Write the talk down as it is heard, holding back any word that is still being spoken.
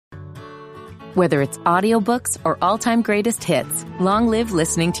Whether it's audiobooks or all-time greatest hits, long live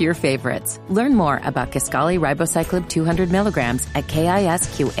listening to your favorites. Learn more about Kisqali Ribociclib 200 milligrams at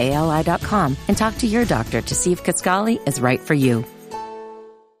KISQALI.com and talk to your doctor to see if Kisqali is right for you.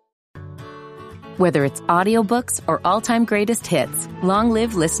 Whether it's audiobooks or all-time greatest hits, long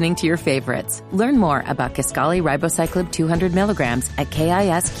live listening to your favorites. Learn more about Kisqali Ribociclib 200 milligrams at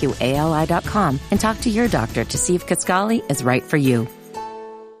KISQALI.com and talk to your doctor to see if Kisqali is right for you.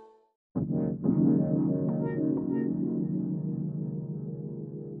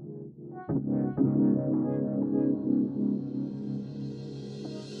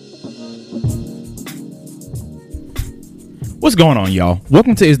 What's going on, y'all?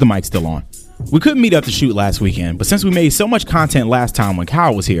 Welcome to Is the Myke Still On? We couldn't meet up to shoot last weekend, but since we made so much content last time when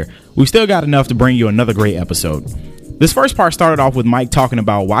Kyle was here, we've still got enough to bring you another great episode. This first part started off with Myke talking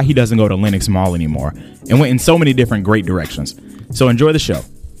about why he doesn't go to Lenox Mall anymore, and went in so many different great directions. So enjoy the show.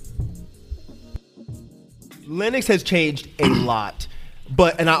 Lenox has changed a lot.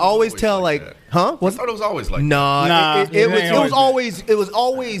 And I always tell like like, that. huh? I thought it was always like Nah, that. it was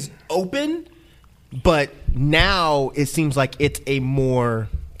always open, but now it seems like it's a more,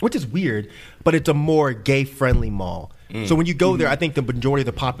 which is weird, but it's a more gay-friendly mall. So when you go there, I think the majority of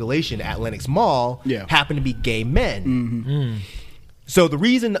the population at Lenox Mall happen to be gay men. So the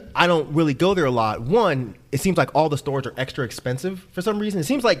reason I don't really go there a lot, one, it seems like all the stores are extra expensive for some reason. It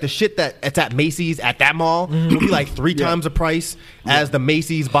seems like the shit that's at Macy's at that mall will be like three times the price as the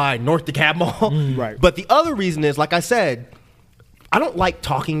Macy's by North DeKalb Mall. Right. But the other reason is, like I said, I don't like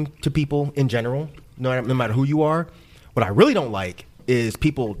talking to people in general, no matter who you are. What I really don't like is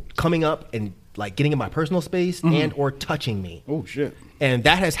people coming up and like getting in my personal space and or touching me. Oh shit! And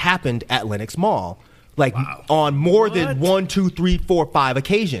that has happened at Lenox Mall, like on more than 1, 2, 3, 4, 5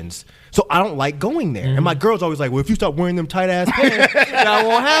 occasions. So I don't like going there. And my girl's always like, well, if you start wearing them tight ass pants, that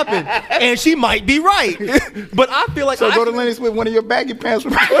won't happen. And she might be right. But I feel like go to Lenox with one of your baggy pants.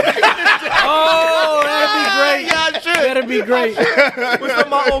 Oh, that'd be great. Yeah, I should. That'd be great. With some of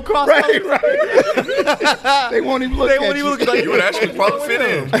my old cross Right. They won't even look at you. Like, You would actually probably fit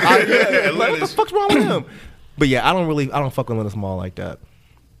in. Like, what the fuck's wrong with him? But yeah, I don't fuck with Lenox Mall like that.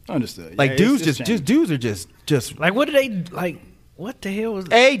 Understood. Like Yeah, dudes, it's just dudes are just. Like, what do they like? What the hell was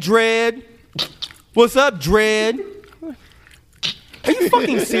that? Hey, Dread. What's up, Dread? Are you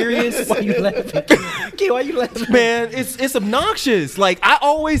fucking serious? Why you laughing? Kid, why you laughing? Man, it's obnoxious. Like, I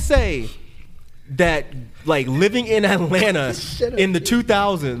always say that, like, living in Atlanta in the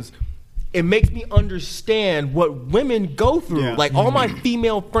 2000s, it makes me understand what women go through. Yeah. Like, all my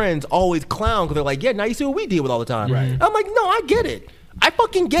female friends always clown because they're like, yeah, now you see what we deal with all the time. Right. I'm like, no, I get it. I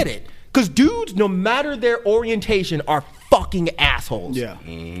fucking get it. Because dudes, no matter their orientation, are fucking assholes. Yeah.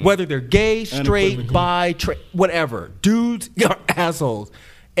 Whether they're gay, straight, bi, whatever. Dudes are assholes.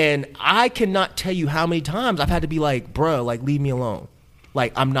 And I cannot tell you how many times I've had to be like, bruh, like, leave me alone.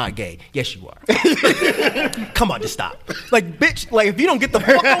 Like, I'm not gay. Yes, you are. Come on, just stop. Like, bitch, like, if you don't get the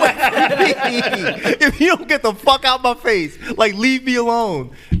fuck away from me, if you don't get the fuck out my face, like, leave me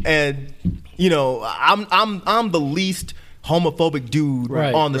alone. And, you know, I'm the least homophobic dude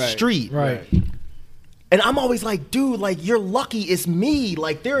on the street. Right. And I'm always like, dude, like, you're lucky it's me.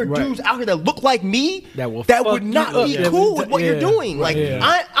 Like, there are dudes out here that look like me that would not be cool with what you're doing. Like,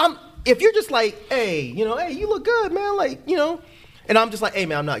 I'm if you're just like, hey, you know, hey, you look good, man. Like, you know, and I'm just like, hey,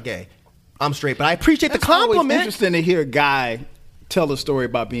 man, I'm not gay. I'm straight. But I appreciate the compliment. It's interesting to hear a guy tell a story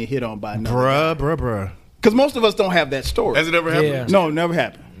about being hit on by another Bruh. Because most of us don't have that story. Has it ever happened? Yeah. No, never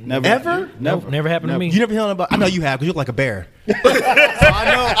happened. Never. Ever? Never happened to me. You never heard about? I know you have because you look like a bear. So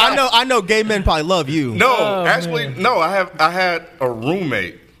I know. Gay men probably love you. No, no. I had a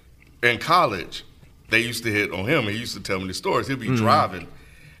roommate in college. They used to hit on him. He used to tell me the stories. He'd be driving,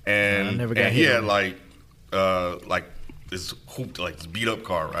 and he had like this hooped, like this beat up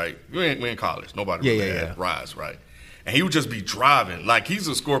car, right? We in college. Nobody really had rides, right? And he would just be driving. Like, he's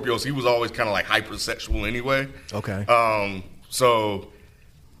a Scorpio, so he was always kind of like hypersexual anyway. Okay. So,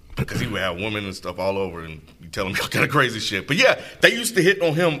 because he would have women and stuff all over and be telling me all kind of crazy shit. But yeah, they used to hit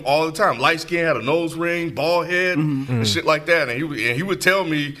on him all the time. Light skin, had a nose ring, bald head, and shit like that. And he would tell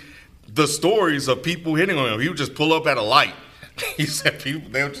me the stories of people hitting on him. He would just pull up at a light. He said people,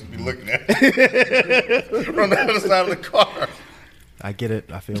 they would just be looking at him from the other side of the car. I get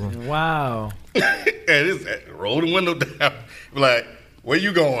it. I feel him. Wow. And it's roll the window down. Like, where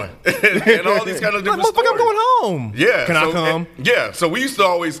you going? And all these kind of different stories. I'm going home. Yeah. Can I come? Yeah. So we used to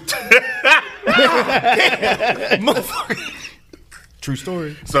always. True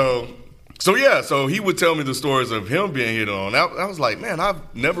story. So he would tell me the stories of him being hit on. I was like, man,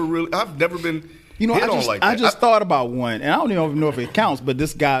 I've never been hit on like that. I just thought about one, and I don't even know if it counts, but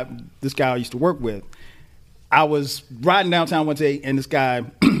this guy this guy I used to work with. I was riding downtown one day, and this guy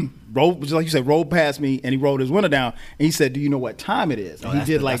rolled, just like you said, rolled past me, and he rolled his window down, and he said, "Do you know what time it is?" And he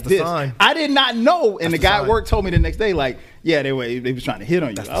did like this. Sign. I did not know, and That's the guy sign. at work told me the next day, like, "Yeah, they was trying to hit on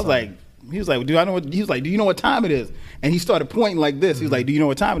you." That's I was sign. like, he was like, "Do I know what?" He was like, "Do you know what time it is?" And he started pointing like this. He was like, "Do you know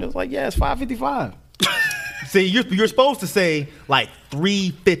what time it is?" I was like, "Yeah, it's 5:55." See, you're supposed to say like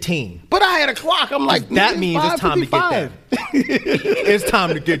 3:15. But I had a clock. I'm like, That means it's time to get that. It's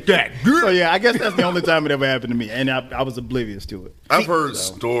time to get that. So yeah, I guess that's the only time it ever happened to me, and I was oblivious to it. I've heard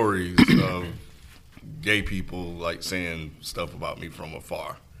stories of gay people like saying stuff about me from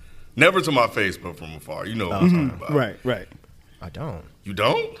afar. Never to my face, but from afar. You know what I'm talking about. Right. I don't. You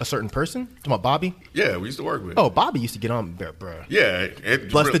don't? A certain person? Talking about Bobby? Yeah, we used to work with. Oh, Bobby used to get on, bruh. Yeah.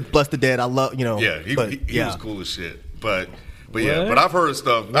 Bless the dead. I love, Yeah, he yeah. was cool as shit. But I've heard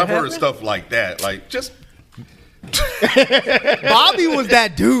stuff. I've heard stuff like that. Like just Bobby was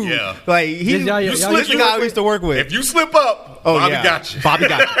that dude. Yeah. Like he, Did y'all- you y'all slip used the to guy work we used to work with. if you slip up, Bobby got you. Bobby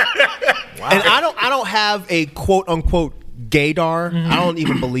got you. And I don't have a quote unquote gaydar. I don't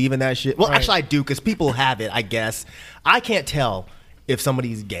even believe in that shit. Well, actually, I do because people have it. I guess I can't tell if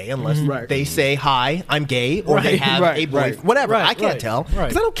somebody's gay unless they say hi, I'm gay, or they have a boyfriend, whatever. I can't tell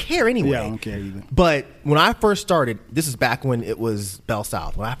because I don't care anyway. Yeah, I don't care either. But when I first started, this is back when it was Bell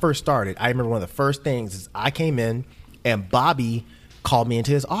South. When I first started, I remember one of the first things is I came in and Bobby called me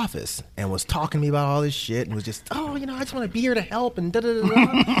into his office and was talking to me about all this shit and was just, I just want to be here to help and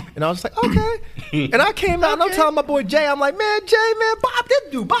da-da-da-da. And I was like, okay. And I came out and I'm telling my boy Jay, I'm like, man, Jay, man, this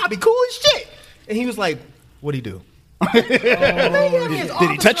dude, Bobby, cool as shit. And he was like, what'd he do? Did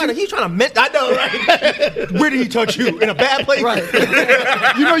he touch you? He's trying to I know, right? Where did he touch you? In a bad place? Right.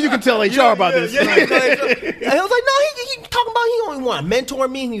 You know you can tell HR about this. And I was like, no, he talking about he only want to mentor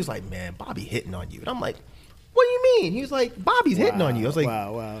me. And he was like, man, Bobby hitting on you. And I'm like, what do you mean? He was like, Bobby's hitting on you. I was like,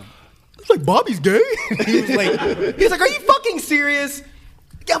 wow. It's like Bobby's gay. He was like, are you fucking serious?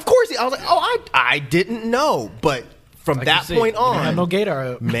 Yeah, of course. I was like, I didn't know. But from Like that you said, point you don't on, have no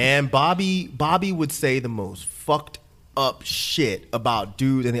gaydar up. man, Bobby would say the most fucked up shit about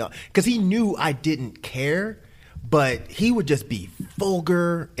dudes, and because he knew I didn't care, but he would just be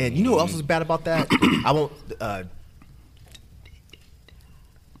vulgar. And you know what else is bad about that? I won't.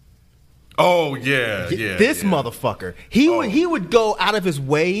 Oh yeah. This motherfucker. He would go out of his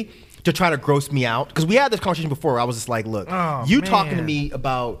way to try to gross me out because we had this conversation before. Where I was just like, look, talking to me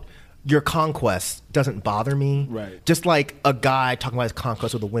about your conquest doesn't bother me. Right. Just like a guy talking about his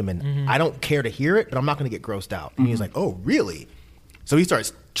conquest with a woman. I don't care to hear it, but I'm not going to get grossed out. And he was like, oh, really? So he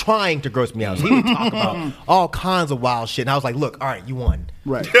starts trying to gross me out. So he would talk about all kinds of wild shit. And I was like, look, all right, you won.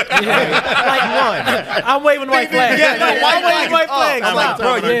 Right. Like, you won. I'm waving the white flag. Yeah, no, why waving the white flag? I'm like,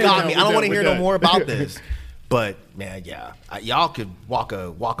 bro, you got me. I don't want to hear no done. more about this. But man, yeah, y'all could walk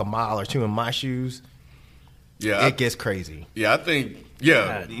a mile or two in my shoes. Yeah. It gets crazy. Yeah, I think.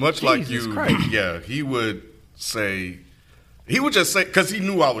 Yeah, God, much like Jesus you. Christ. Yeah, he would just say because he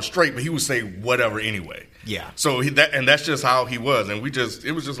knew I was straight, but he would say whatever anyway. Yeah. So that's just how he was, and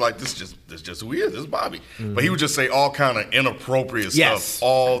it was just like this is just who he is. This is Bobby. Mm-hmm. But he would just say all kind of inappropriate stuff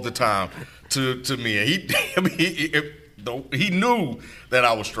all the time to me, and he knew that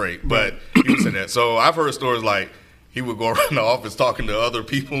I was straight, but he would say that. So I've heard stories like he would go around the office talking to other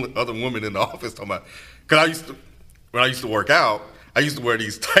people, other women in the office, talking about because when I used to work out. I used to wear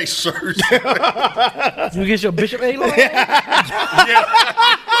these tight shirts. You get your Bishop A line? Yeah,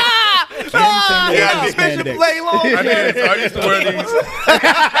 Bishop Laylon. I did. So I used to wear these.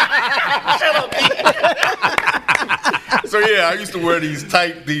 So yeah, I used to wear these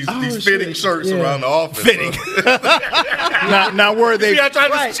tight, these fitting shirts around the office. Fitting. Now were they? Yeah, I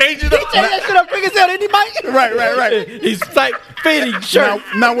tried to change it up. That shit up quick as hell, didn't he, Mike? Right. He's tight fitting shirt.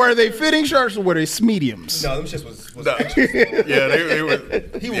 Now were they fitting shirts or were they mediums? No, them shits was No. Yeah, they were.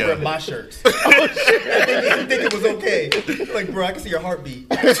 he would wear my shirts. Oh shit! I think it was okay. Like, bro, I can see your heartbeat.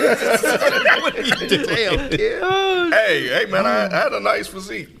 What are you doing? Damn, kid. Hey, man, I had a nice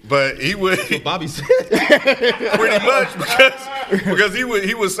physique, but he would Bobby said. pretty much because he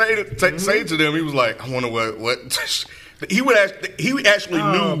would say to them, he was like, I wonder what. He actually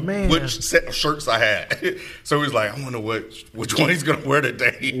knew which set of shirts I had. So he was like, I wonder which one he's gonna wear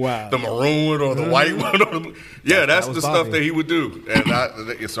today. Wow. The maroon one or the white one. That's the stuff Bobby. that he would do.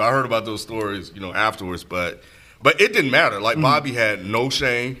 And so I heard about those stories, afterwards. But it didn't matter. Like Bobby had no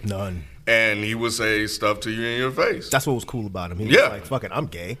shame, None. and he would say stuff to you in your face. That's what was cool about him. He was Yeah. like, fuck it, I'm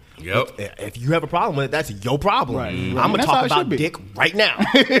gay. Yep. If you have a problem with it, that's your problem. Right. I'm Right. going to That's talk how it about should be. dick right now.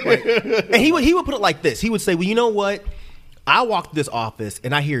 And he would put it like this. He would say, well, you know what? I walk to this office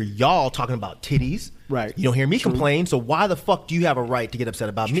and I hear y'all talking about titties Right. You don't hear me complain, so why the fuck do you have a right to get upset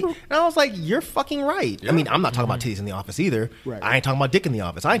about me? And I was like, you're fucking right. I mean, I'm not talking about titties in the office either. Right. I ain't talking about dick in the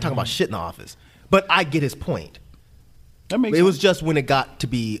office. I ain't talking about shit in the office. But I get his point. That makes It sense. was just when it got to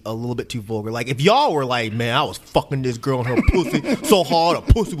be a little bit too vulgar. Like, if y'all were like, man, I was fucking this girl and her pussy so hard,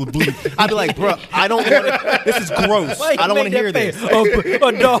 her pussy would bleed. I'd be like, bro, I don't want to. This is gross. I don't want to hear this.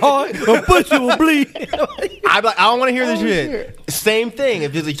 A dog, a pussy will bleed. I'd be like, I don't want to hear this shit. Same thing.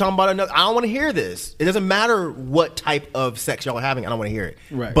 If you're talking about another, I don't want to hear this. It doesn't matter what type of sex y'all are having. I don't want to hear it.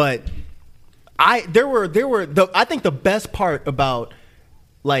 Right. But I think the best part about,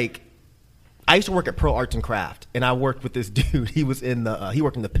 like, I used to work at Pearl Arts and Craft, and I worked with this dude. He was in he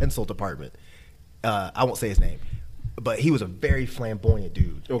worked in the pencil department. I won't say his name, but he was a very flamboyant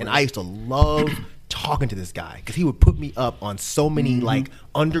dude, and I used to love talking to this guy because he would put me up on so many like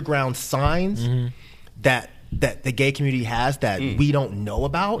underground signs that the gay community has that we don't know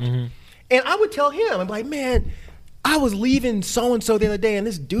about. And I would tell him, I'm like, man, I was leaving so and so the other day, and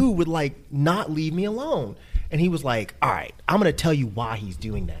this dude would like not leave me alone. And he was like, all right, I'm gonna tell you why he's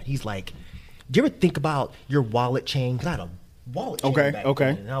doing that. He's like, do you ever think about your wallet chain? Because I had a wallet chain back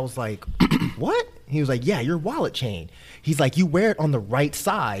then. And I was like, what? He was like, yeah, your wallet chain. He's like, you wear it on the right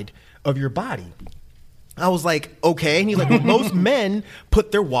side of your body. I was like, okay. And he's like, well, most men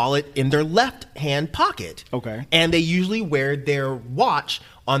put their wallet in their left hand pocket. Okay. And they usually wear their watch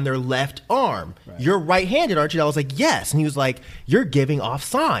on their left arm. Right. You're right-handed, aren't you? I was like, yes. And he was like, you're giving off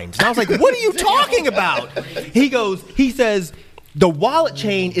signs. And I was like, what are you talking about? He says, the wallet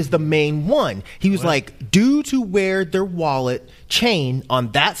chain is the main one. He was like, due to wear their wallet chain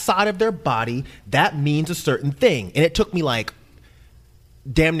on that side of their body, that means a certain thing. And it took me like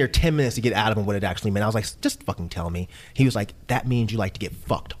damn near 10 minutes to get out of him what it actually meant. I was like, just fucking tell me. He was like, that means you like to get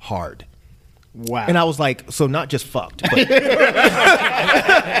fucked hard. Wow. And I was like, so not just fucked, but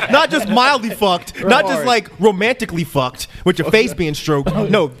not just mildly fucked, not just like romantically fucked with your face being stroked.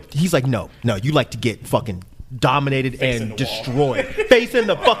 No, he's like, no, you like to get fucking dominated and destroyed. Face in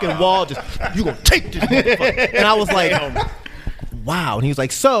the fucking wall, just, you gonna take this motherfucker. And I was like, wow. And he was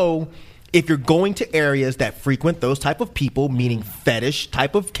like, so if you're going to areas that frequent those type of people, meaning fetish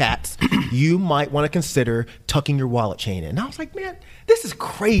type of cats, you might want to consider tucking your wallet chain in. And I was like, man, this is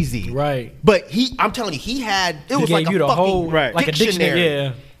crazy. Right. But I'm telling you, it was like a fucking like a dictionary.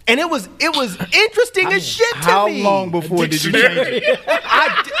 Yeah. And it was interesting as shit to me. How long before did you change it?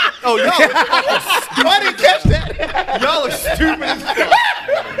 Y'all I didn't catch that. Y'all are stupid as fuck.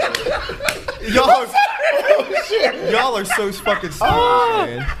 Y'all are so fucking stupid,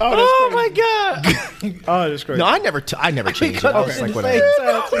 man. Oh my god. Oh, that's crazy. No, I never changed it. I was just like, whatever.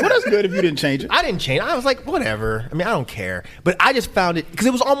 Well, that's good if you didn't change it. I didn't change it. I was like, whatever. I mean, I don't care. But I just found it, because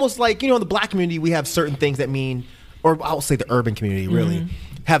it was almost like, in the black community, we have certain things that mean, or I'll say the urban community, really,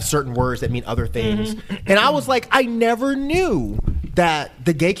 have certain words that mean other things. And I was like, I never knew that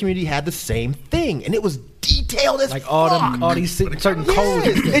the gay community had the same thing. And it was detailed as like fuck. all these certain codes.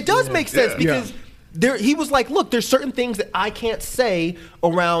 It does make sense because he was like, look, there's certain things that I can't say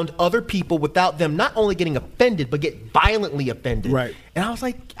around other people without them not only getting offended, but get violently offended. Right. And I was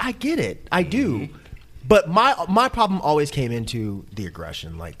like, I get it. I do. But my problem always came into the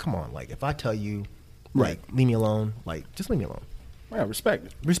aggression. Like, come on. Like, if I tell you, like, leave me alone, like, just leave me alone. Yeah, respect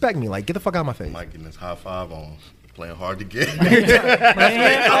it. Respect me. Like, get the fuck out of my face. Myke getting his high five on. Playing hard to get. That's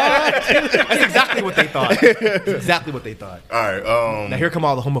exactly what they thought. Exactly what they thought. All right. Now here come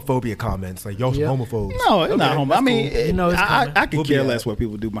all the homophobia comments. Like, y'all some homophobes. No, it's not homo. I mean, it's I could We'll care be less what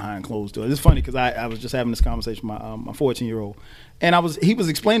people do behind closed doors. It's funny because I was just having this conversation with my 14-year-old, and he was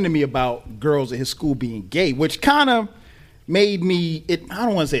explaining to me about girls at his school being gay, which kind of made me, I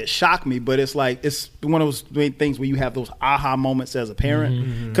don't want to say it shocked me, but it's like, it's one of those things where you have those aha moments as a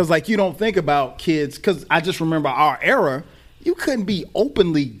parent. Because like, you don't think about kids, because I just remember our era, you couldn't be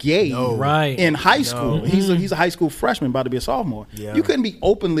openly gay in high school. He's a high school freshman, about to be a sophomore. Yeah. You couldn't be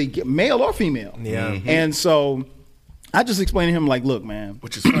openly gay, male or female. Yeah. And so I just explained to him, like, look, man.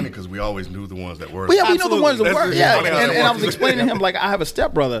 Which is funny because we always knew the ones that were. Well, yeah, we know the ones that were. Yeah, and I was funny. explaining to him, like, I have a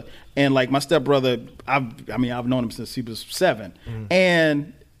stepbrother, and like my stepbrother, I've known him since he was 7,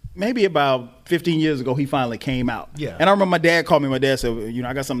 and maybe about 15 years ago, he finally came out. Yeah. And I remember my dad called me. My dad said,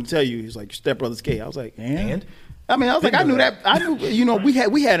 I got something to tell you. He's like, your stepbrother's gay. I was like, and? I mean, I was like, I knew that. I knew,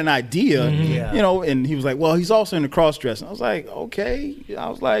 we had an idea, and he was like, well, he's also into cross-dressing. I was like, okay. I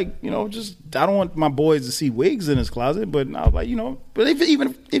was like, I don't want my boys to see wigs in his closet, but I was like, but if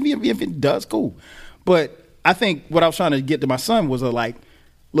it does, cool. But I think what I was trying to get to my son was like,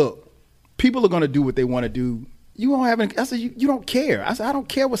 look, people are going to do what they want to do. you don't have any. I said, you don't care. I said, I don't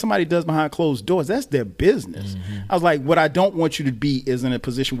care what somebody does behind closed doors. That's their business. I was like, what I don't want you to be is in a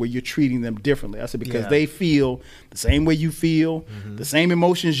position where you're treating them differently. I said, because they feel the same way you feel, the same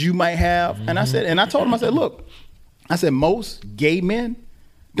emotions you might have. And I said, and I told him, I said, look, I said, most gay men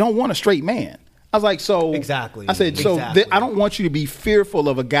don't want a straight man. I was like, so exactly. I said, so I don't want you to be fearful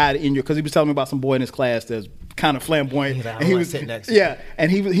of a guy in your, because he was telling me about some boy in his class that's kind of flamboyant. And he was sitting next to him.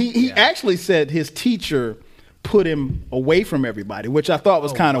 And he actually said his teacher put him away from everybody, which I thought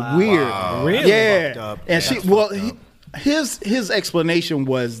was kind of weird. Wow. Really? Yeah. And his explanation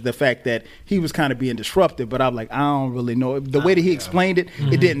was the fact that he was kind of being disruptive, but I'm like, I don't really know. The way that he explained it,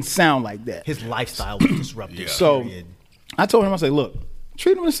 it didn't sound like that. His lifestyle was disruptive. So I told him, I said, look,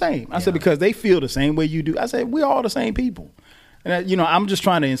 treat them the same. I said, because they feel the same way you do. I said, we're all the same people. And, I'm just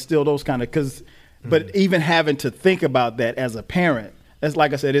trying to instill those kind of, but even having to think about that as a parent, that's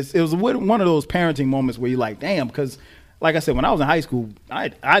like I said, it was one of those parenting moments where you're like, damn, because like I said, when I was in high school,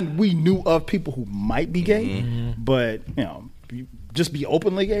 we knew of people who might be gay, but just be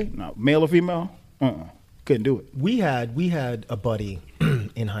openly gay, no, male or female, couldn't do it. We had a buddy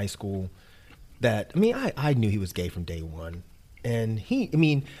in high school that I knew he was gay from day one, and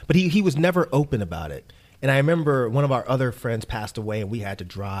but he was never open about it. And I remember one of our other friends passed away, and we had to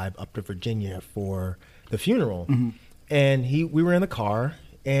drive up to Virginia for the funeral. And we were in the car,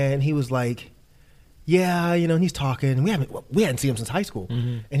 and he was like, yeah, and he's talking. We hadn't seen him since high school.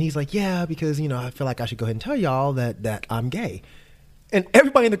 And he's like, yeah, because, I feel like I should go ahead and tell y'all that I'm gay. And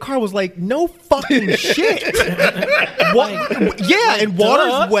everybody in the car was like, no fucking shit. And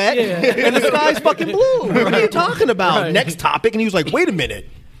water's wet, and the sky's fucking blue. What are you talking about? Right. Next topic. And he was like, wait a minute.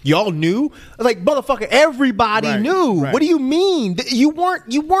 Y'all knew? I was like, motherfucker, everybody knew. Right. What do you mean? You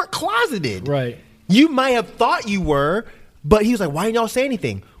weren't closeted. Right. You might have thought you were, but he was like, why didn't y'all say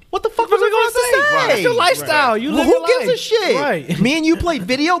anything? What the fuck was I going to say? Right. That's your lifestyle. You live Who your gives life. a shit? Right. Me and you played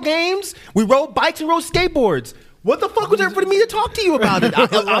video games. We rode bikes and rode skateboards. What the fuck was there for me to talk to you about it? I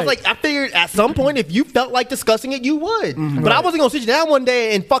was like, I figured at some point if you felt like discussing it, you would. But I wasn't gonna sit you down one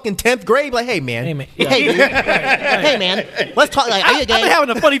day in fucking 10th grade, like, hey man, hey man, let's talk. Like, I've been having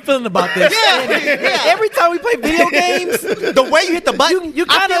a funny feeling about this. Every time we play video games, the way you hit the button, you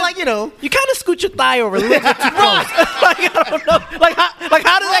I kind feel of like you kind of scoot your thigh over a little bit too close. I don't know. Like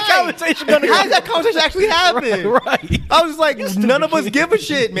how did that conversation gonna go? How did that conversation actually happen? Right. I was like, none of us give a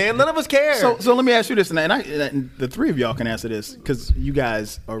shit, man. None of us care. So let me ask you this, and the three of y'all can answer this because you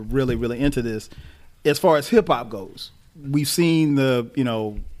guys are really, really into this. As far as hip hop goes, we've seen the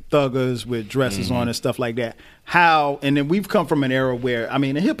thuggers with dresses on and stuff like that. And then we've come from an era where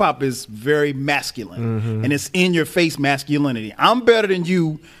hip hop is very masculine and it's in your face masculinity. I'm better than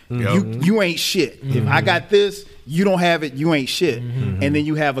you. You ain't shit. If I got this, you don't have it. You ain't shit. And then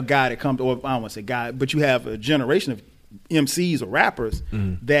you have a guy that comes, or I don't want to say guy, but you have a generation of MCs or rappers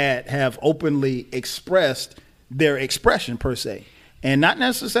that have openly expressed their expression per se, and not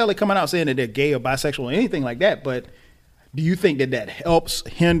necessarily coming out saying that they're gay or bisexual or anything like that. But do you think that helps,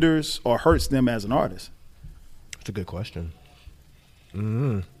 hinders, or hurts them as an artist? That's a good question.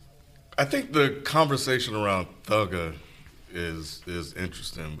 I think the conversation around Thugger is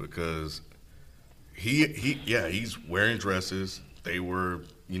interesting because he's wearing dresses. They were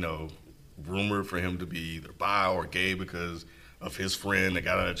rumored for him to be either bi or gay because of his friend that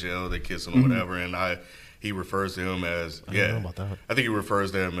got out of jail, they kissing or whatever, and he refers to him as I don't know about that. I think he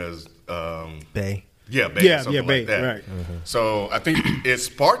refers to him as Bae. Yeah, Bae, something like that. Right. So I think it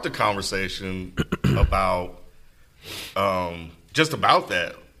sparked a conversation about just about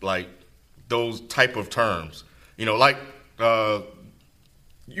that, like those type of terms. You're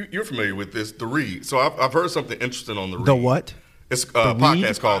familiar with this, The Read. So I've heard something interesting on The Read. The what? It's a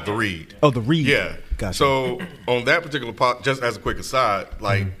podcast called The Read. Oh, The Read. Yeah. Gotcha. So on that particular podcast, just as a quick aside,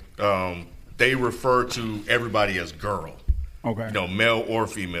 they refer to everybody as girl. Okay. Male or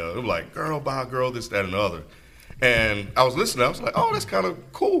female. They're like, girl, bi, girl, this, that, and the other. And I was listening. I was like, oh, that's kind of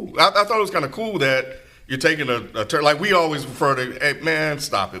cool. I thought it was kind of cool that you're taking a term. Like, we always refer to, hey, man,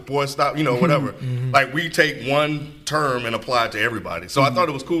 stop it. Boy, stop, whatever. Like, we take one term and apply it to everybody. So I thought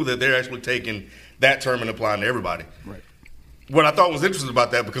it was cool that they're actually taking that term and applying to everybody. Right. What I thought was interesting about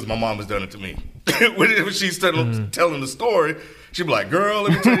that, because my mom has done it to me. When she's telling the story, she'd be like, girl,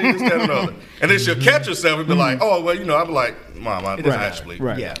 let me tell you this, that, and the other. And then she'll catch herself and be like, oh, well, I'll be like, Mom, I actually,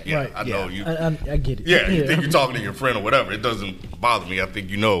 I know you. I get it. Yeah, you think you're talking to your friend or whatever. It doesn't bother me. I think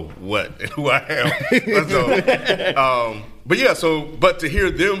you know what and who I am. But to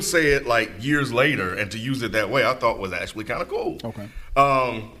hear them say it like years later and to use it that way, I thought was actually kind of cool. Okay.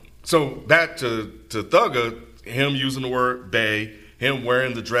 So back to Thugger, him using the word bae, him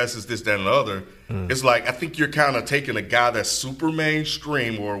wearing the dresses, this, that, and the other. It's like, I think you're kind of taking a guy that's super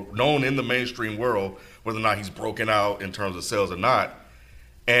mainstream or known in the mainstream world, whether or not he's broken out in terms of sales or not,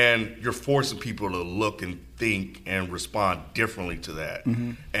 and you're forcing people to look and think and respond differently to that.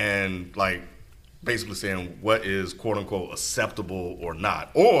 And like basically saying what is quote unquote acceptable or not,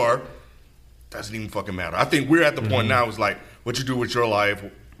 or doesn't even fucking matter. I think we're at the point now, it's like what you do with your life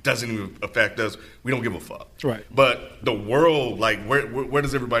doesn't even affect us. We don't give a fuck. Right. But the world, like, where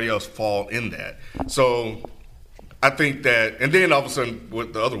does everybody else fall in that? So I think that, and then all of a sudden,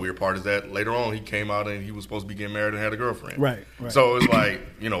 what the other weird part is that later on he came out and he was supposed to be getting married and had a girlfriend. Right. So it's like,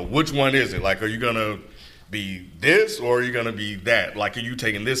 which one is it? Like, are you going to be this or are you going to be that? Like, are you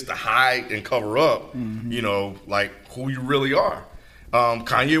taking this to hide and cover up, like who you really are?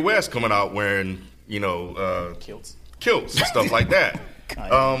 Kanye West coming out wearing, kilts and stuff like that.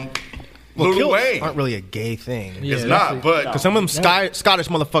 Lil Wayne aren't really a gay thing. It's not, but because some of them Scottish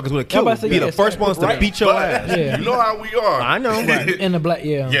motherfuckers would have killed be the first ones to beat your ass. Yeah. You know how we are. I know. In the black,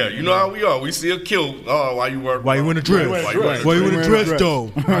 yeah, you know how we are. We see a kilt. Oh, why you wear? Why you in a dress? Why you in a dress though?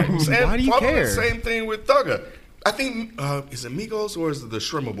 Why do you care? The same thing with Thugger. I think is it Migos or is it the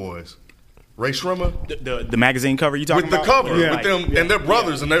Shrimmer Boys? Ray Shrimmer, the magazine cover you talking about? With the cover, with them and their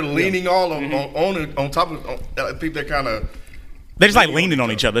brothers, and they're leaning all on top of. I think they're kind of. They're just like leaning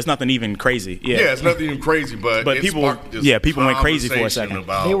on each other. It's nothing even crazy. Yeah, it's nothing even crazy, but people went crazy for a second.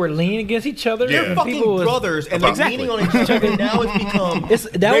 They were leaning against each other. They're fucking brothers, and they're leaning on each other. And now it's become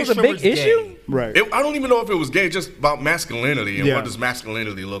that was a big issue. Right. I don't even know if it was gay. Just about masculinity and what does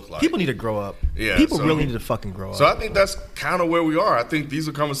masculinity look like. People need to grow up. Yeah, people really need to fucking grow up. So I think that's kind of where we are. I think these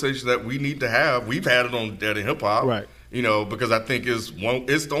are conversations that we need to have. We've had it on Dead in Hip Hop, right? Because I think it's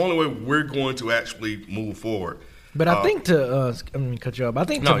the only way we're going to actually move forward. But I think cut you off. I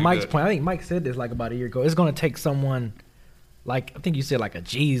think to Mike's point, I think Myke said this like about a year ago. It's going to take someone like, I think you said like a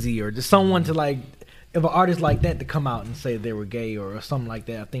Jeezy or just someone to like, if an artist like that to come out and say they were gay or something like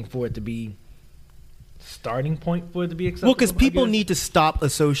that, I think for it to be starting point for it to be acceptable. Well, because people need to stop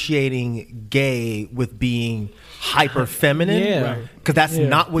associating gay with being hyper feminine, because that's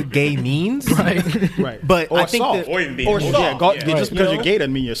not what gay means, right? But or I think soft, or soft. Just because you're gay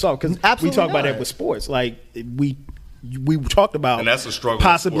doesn't mean you're soft. Because we talk about that with sports, like we talked about, and that's a struggle.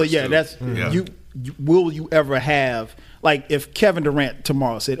 Possibly, that's you. Will you ever have, like, if Kevin Durant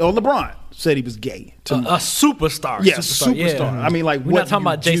tomorrow said, LeBron said he was gay tomorrow. A superstar. Yeah, superstar. Yeah. I mean, like, we're not talking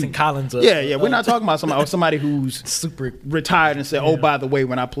about Jason Collins. We're not talking about somebody who's super retired and said, oh, by the way,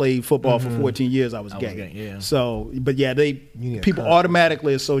 when I played football for 14 years, I was gay. So, but people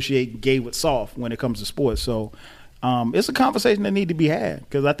automatically associate gay with soft when it comes to sports. So, it's a conversation that need to be had,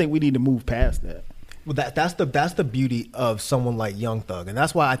 because I think we need to move past that. Well, that's the beauty of someone like Young Thug, and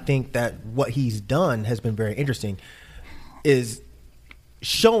that's why I think that what he's done has been very interesting, is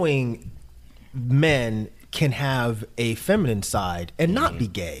showing men can have a feminine side and not be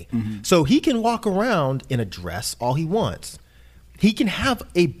gay. So he can walk around in a dress all he wants. He can have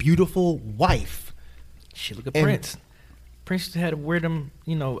a beautiful wife. Shit, look at Prince. Prince had to wear them,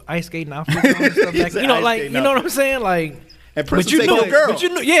 ice skating outfits and stuff like that. You know what I'm saying? Like, and Prince but you know, girl. But you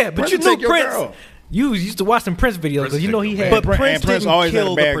know Prince. You used to watch some Prince videos because he had. But Prince didn't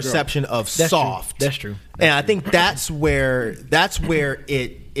kill the perception of soft. That's true. And I think that's where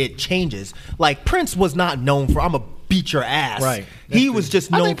it changes. Like, Prince was not known for I'm a beat your ass. Right. He was just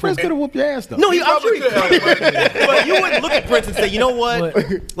known I think for Prince could have whooped your ass though. No, I'm sure he could. But you wouldn't look at Prince and say, you know what?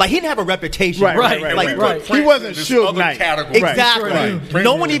 Like, he didn't have a reputation. Right. He wasn't Suge Knight. Exactly. Right.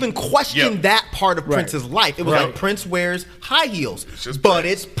 No one even questioned that part of Prince's life. It was like Prince wears high heels, but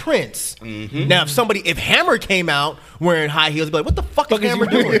it's Prince. Now, if Hammer came out wearing high heels, they'd be like, what the fuck is Hammer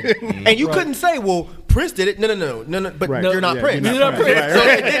doing? And you couldn't say, well, Prince did it. No. But you're not Prince. You're not Prince. So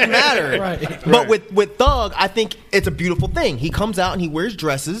it didn't matter. But with Thug, I think it's a beautiful thing. He comes out and he wears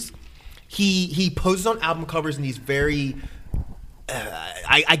dresses. He poses on album covers in these very,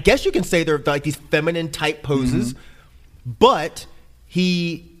 I guess you can say they're like these feminine type poses, but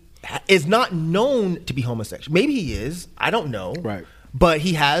he is not known to be homosexual. Maybe he is. I don't know. Right. But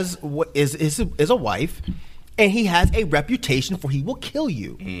he has is a wife, and he has a reputation for he will kill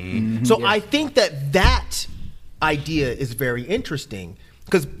you. So I think that idea is very interesting,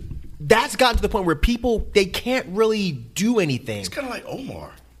 because that's gotten to the point where people, they can't really do anything. It's kind of like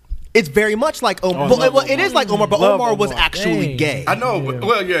Omar. It's very much like Omar. Well, it is like Omar, but Omar was actually gay. I know,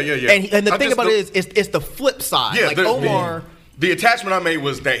 but yeah. And the thing about it is, it's the flip side. Yeah, like Omar. The attachment I made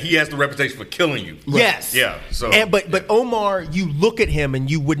was that he has the reputation for killing you. Yes. Yeah. So. But Omar, you look at him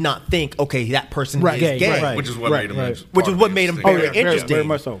and you would not think, okay, that person is gay. Right. Which is what made him. Which is what made him very interesting. Very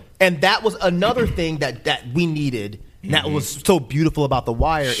much so. And that was another thing that we needed And that was so beautiful about The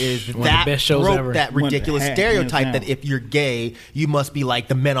Wire is that broke that ridiculous stereotype that if you're gay, you must be like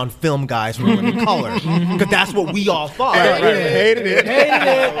the men on film guys from Living Color. Because that's what we all thought. Hated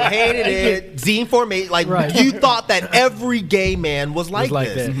it. Zine formate. Like, you thought that every gay man was like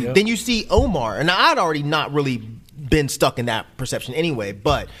this. That, yep. Then you see Omar. And I'd already not really been stuck in that perception anyway.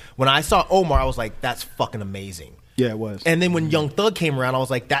 But when I saw Omar, I was like, that's fucking amazing. Yeah, it was. And then when Young Thug came around, I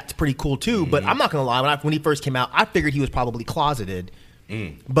was like, that's pretty cool too. But I'm not gonna lie, when he first came out, I figured he was probably closeted.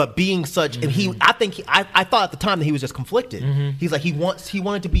 But being such, and I thought at the time that he was just conflicted. He's like, he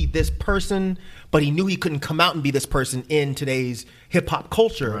wanted to be this person, but he knew he couldn't come out and be this person in today's hip hop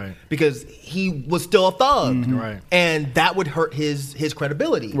culture because he was still a thug, and that would hurt his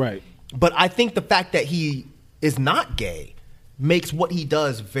credibility. Right. But I think the fact that he is not gay makes what he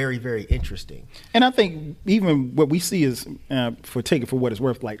does very, very interesting. And I think even what we see is, for take it for what it's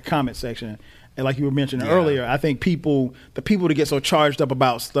worth, like comment section, and like you were mentioning earlier, I think the people that get so charged up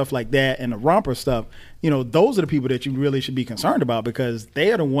about stuff like that and the romper stuff, those are the people that you really should be concerned about because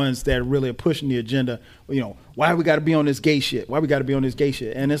they are the ones that really are pushing the agenda. Why we got to be on this gay shit? Why we got to be on this gay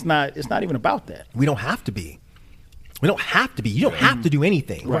shit? And it's not even about that. We don't have to be. You don't have to do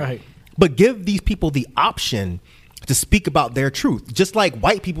anything. Right. But give these people the option to speak about their truth. Just like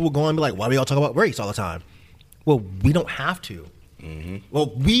white people will go and be like, why do we all talk about race all the time? Well, we don't have to.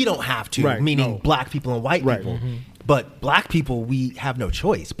 Well, we don't have to, meaning black people and white people. But black people, we have no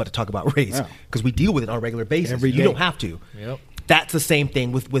choice but to talk about race because we deal with it on a regular basis. Every day. You don't have to. Yep. That's the same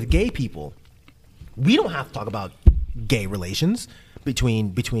thing with gay people. We don't have to talk about gay relations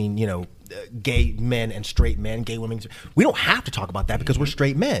between gay men and straight men, gay women. We don't have to talk about that because we're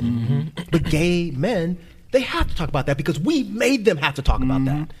straight men. But gay men, they have to talk about that because we made them have to talk about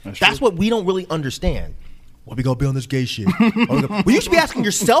that. That's what we don't really understand. Why we gonna be on this gay shit? Well, you should be asking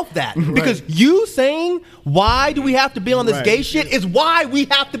yourself that because you saying why do we have to be on this gay shit is why we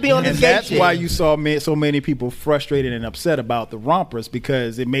have to be on this gay shit. That's why you saw so many people frustrated and upset about the rompers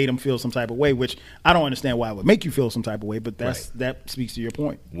because it made them feel some type of way, which I don't understand why it would make you feel some type of way, but that speaks to your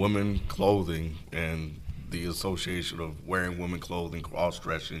point. Women clothing and the association of wearing women clothing,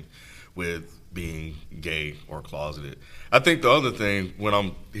 cross-dressing with being gay or closeted. I think the other thing, when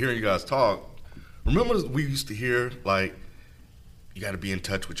I'm hearing you guys talk, remember we used to hear, like, you got to be in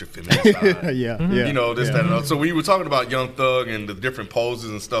touch with your feminine side. This, that, and other. So we were talking about Young Thug and the different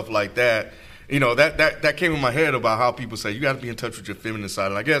poses and stuff like that. That came in my head about how people say you got to be in touch with your feminine side.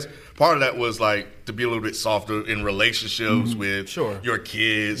 And I guess part of that was, like, to be a little bit softer in relationships with your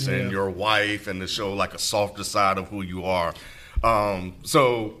kids and your wife and to show, like, a softer side of who you are.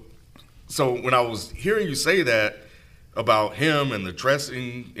 So when I was hearing you say that about him and the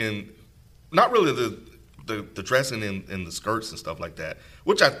dressing and not really the dressing in the skirts and stuff like that,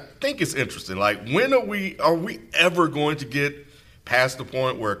 which I think is interesting. Like, when are we ever going to get past the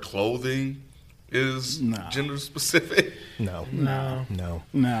point where clothing is gender specific? No.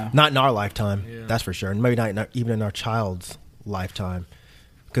 Not in our lifetime. Yeah. That's for sure. And maybe not even in our child's lifetime,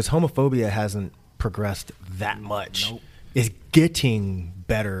 because homophobia hasn't progressed that much. Nope. It's getting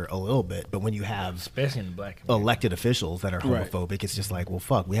better a little bit, but when you have especially in the black elected officials that are homophobic, it's just like, well,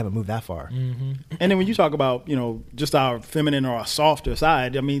 fuck, we haven't moved that far. And then when you talk about, just our feminine or our softer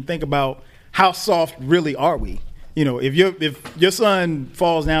side, I mean, think about how soft really are we? If your son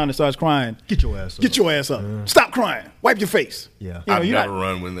falls down and starts crying, get your ass up. Get your ass up. Stop crying. Wipe your face. Yeah. I've never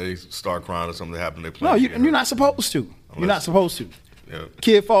run when they start crying or something happened. They play. No, you're not supposed to. You're not supposed to. Yeah.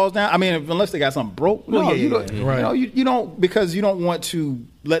 Kid falls down. I mean, unless they got something broke. You don't, because you don't want to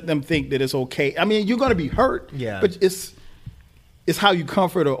let them think that it's okay. I mean, you're going to be hurt. Yeah. But it's how you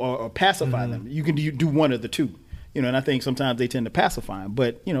comfort or pacify them. You can do one of the two. And I think sometimes they tend to pacify them.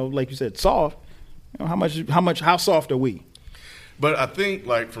 But like you said, soft. How soft are we? But I think,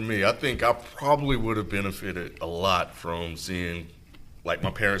 like, for me, I think I probably would have benefited a lot from seeing, like,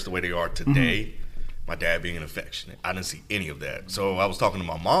 my parents the way they are today. My dad being affectionate. I didn't see any of that. So I was talking to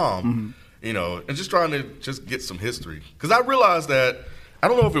my mom, and just trying to just get some history. Because I realized that, I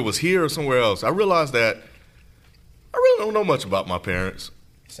don't know if it was here or somewhere else, I realized that I really don't know much about my parents.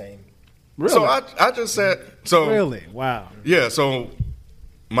 Same. Really? So I just said, really? Wow. Yeah, so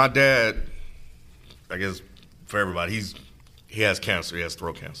my dad, I guess for everybody, he has cancer. He has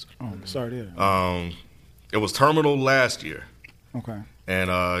throat cancer. Oh, sorry to hear that. It was terminal last year. Okay.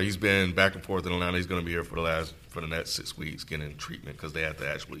 And he's been back and forth in Atlanta. He's going to be here for the next 6 weeks getting treatment because they have to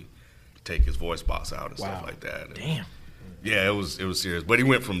actually take his voice box out and stuff like that. And damn. Yeah, it was serious. But he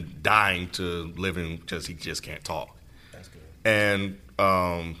went from dying to living because he just can't talk. That's good. And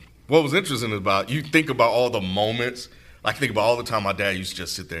what was interesting about, you think about all the moments I think about all the time my dad used to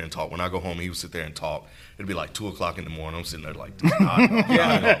just sit there and talk. When I go home, he would sit there and talk. It'd be like 2 o'clock in the morning. I'm sitting there like,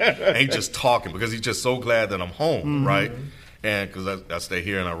 and he's just talking because he's just so glad that I'm home, right? And because I stay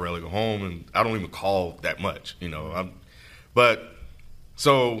here and I rarely go home, and I don't even call that much, But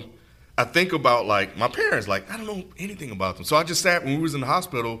so I think about like my parents. Like I don't know anything about them. So I just sat when we was in the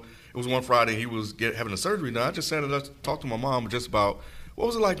hospital. It was one Friday. He was having a surgery done. I just sat and talked to my mom just about what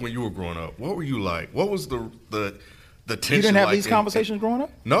was it like when you were growing up. What were you like? What was the tension? You didn't have like these conversations growing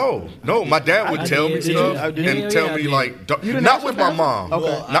up? No. My dad would tell me stuff and tell me like, not with my mom. Okay.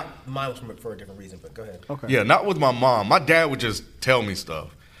 Well, mine was for a different reason, but go ahead. Okay. Yeah, not with my mom. My dad would just tell me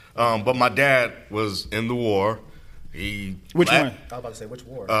stuff. But my dad was in the war. Which one? I was about to say, which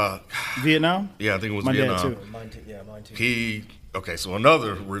war? Vietnam? Yeah, I think it was my Vietnam. Dad too. Mine too. Okay, so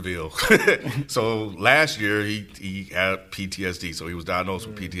another reveal. So last year he had PTSD, so he was diagnosed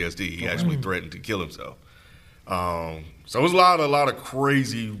with PTSD. He actually threatened to kill himself. So it was a lot of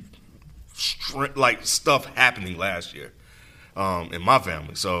crazy like stuff happening last year in my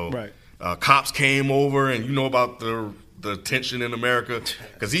family. So cops came over, and you know about the tension in America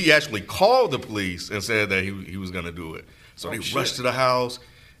because he actually called the police and said that he was going to do it. So they rushed to the house,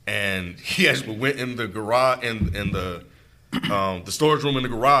 and he actually went in the garage in the storage room in the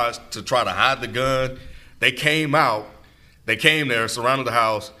garage to try to hide the gun. They came out. They came there, surrounded the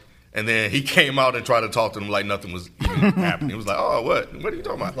house, and then he came out and tried to talk to them like nothing was even happening. He was like, "Oh, what are you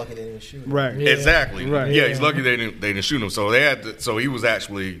talking about?" He's lucky they didn't shoot him. Right. Yeah. Exactly. Right. Yeah, he's lucky they didn't shoot him. So they had so he was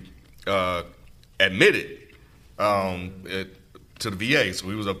actually admitted to the VA. So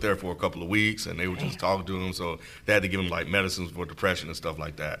he was up there for a couple of weeks, and they were just talking to him. So they had to give him like medicines for depression and stuff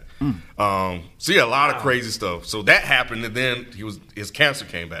like that. So yeah, a lot of crazy stuff. So that happened, and then his cancer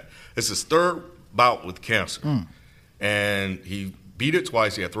came back. It's his third bout with cancer, and he beat it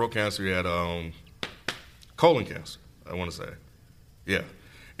twice. He had throat cancer. He had colon cancer, I want to say. Yeah.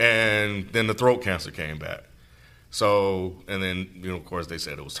 And then the throat cancer came back. So, and then, of course, they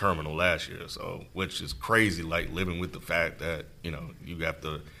said it was terminal last year, so, which is crazy, like, living with the fact that, you have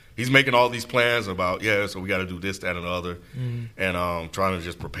to, he's making all these plans about, so we got to do this, that, and the other, and trying to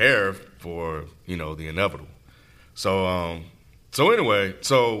just prepare for, the inevitable. So anyway,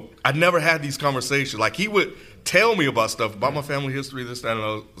 so I never had these conversations. Like, he would tell me about stuff, about my family history, this, that,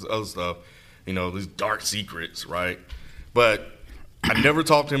 and other stuff, these dark secrets, right? But I never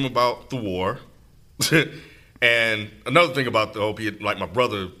talked to him about the war. And another thing about the opiate, like my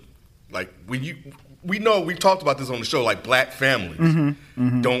brother, like we know we've talked about this on the show, like black families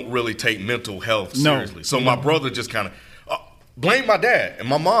don't really take mental health seriously. So my brother just kind of blamed my dad and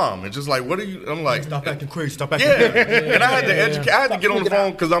my mom and just like, what are you? I'm like, stop acting crazy, stop acting crazy. Yeah, and I had to educate. I had to get on the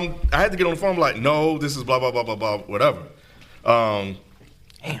phone because I had to get on the phone. I'm like, no, this is blah blah blah blah blah whatever.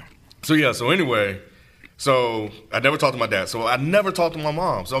 So yeah. So anyway. So I never talked to my dad. So I never talked to my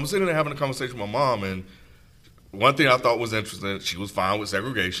mom. So I'm sitting there having a conversation with my mom, and one thing I thought was interesting, she was fine with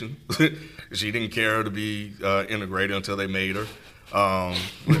segregation. She didn't care to be integrated until they made her,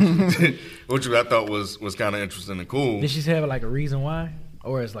 which I thought was kind of interesting and cool. Did she have like a reason why,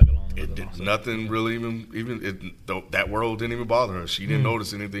 or it's like a long? Nothing really even that world didn't even bother her. She didn't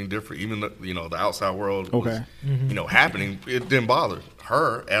notice anything different. Even the outside world was happening. It didn't bother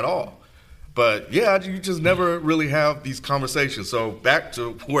her at all. But yeah, you just never really have these conversations. So back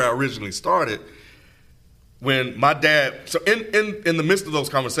to where I originally started. When my dad, so in the midst of those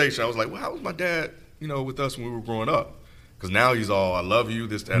conversations, I was like, well, how was my dad, with us when we were growing up? Because now he's all, I love you,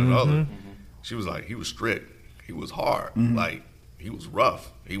 this, that, and the other. She was like, he was strict. He was hard. Like, he was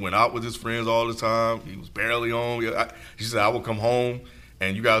rough. He went out with his friends all the time. He was barely home. She said, I would come home,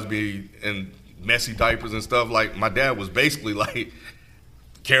 and you guys be in messy diapers and stuff. Like, my dad was basically like,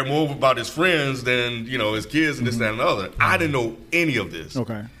 cared more about his friends than, his kids and this, that, and the other. I didn't know any of this.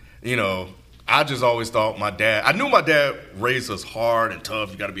 Okay. I just always thought I knew my dad raised us hard and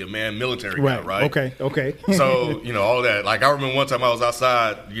tough. You got to be a man, military guy, right? Okay. So, all of that. Like, I remember one time I was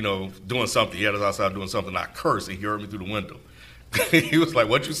outside, doing something. He had us outside doing something. I cursed, and he heard me through the window. He was like,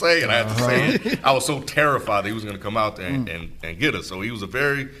 "What'd you say?" And I had to say it. I was so terrified that he was going to come out there and get us. So he was a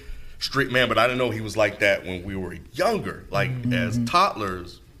very strict man, but I didn't know he was like that when we were younger, like as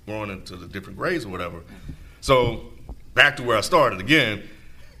toddlers growing into the different grades or whatever. So back to where I started again.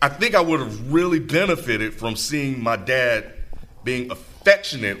 I think I would have really benefited from seeing my dad being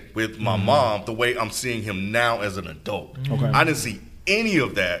affectionate with my mom the way I'm seeing him now as an adult. Okay. I didn't see any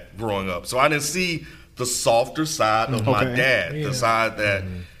of that growing up. So I didn't see the softer side of my dad, the side that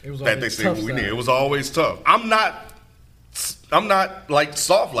they say we need. It was always tough. I'm not like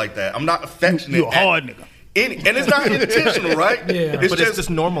soft like that. I'm not affectionate. You're a hard nigga. And it's not intentional, right? Yeah. It's just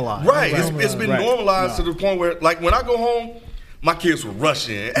normalized. Right. It's been normalized to the point where, like, when I go home, my kids will rush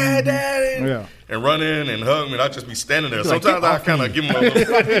in, hey, Daddy, and run in and hug me, and I'll just be standing there. Sometimes I kind of give them a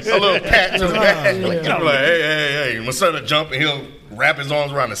little pat to the back. I'm like, hey. My son will jump, and he'll wrap his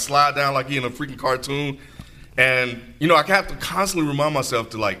arms around and slide down like he in a freaking cartoon. And, I have to constantly remind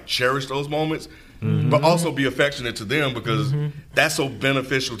myself to, like, cherish those moments, but also be affectionate to them because that's so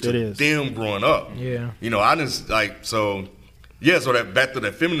beneficial to them growing up. Yeah. I just, like, so that back to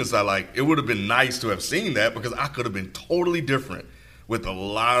that feminist side, like, it would have been nice to have seen that because I could have been totally different with a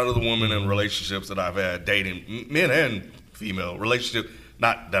lot of the women in relationships that I've had, dating men and female relationships.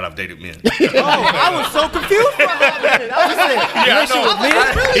 Not that I've dated men. I was so confused for a minute. I was with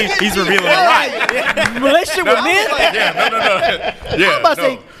men? He's revealing a lot. Relationship with men? No. Yeah, I'm about to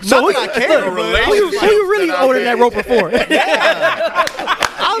say, so who you really holding that rope for?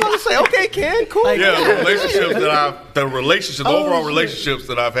 I was about to say, okay, Ken, cool. The overall relationships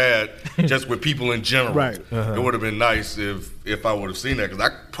that I've had, just with people in general. Right. It would have been nice if I would have seen that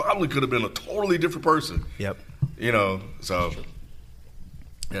because I probably could have been a totally different person. Yep. So.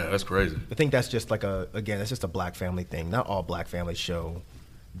 Yeah, that's crazy. I think that's just like that's just a black family thing. Not all black families show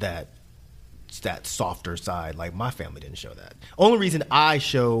that softer side. Like my family didn't show that. Only reason I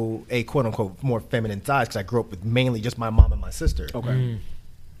show a quote unquote more feminine side because I grew up with mainly just my mom and my sister. Okay.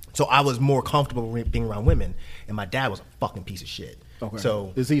 So I was more comfortable being around women, and my dad was a fucking piece of shit. Okay.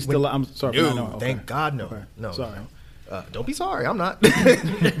 So is he still? I'm sorry. No, thank God, no. Okay. No. Sorry. Don't be sorry. I'm not.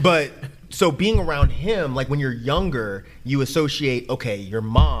 But so being around him, like when you're younger, you associate, okay, your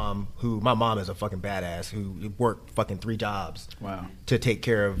mom, my mom is a fucking badass who worked fucking 3 jobs to take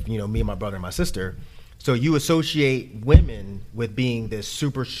care of, me and my brother and my sister. So you associate women with being this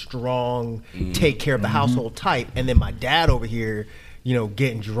super strong, take care of the household type. And then my dad over here,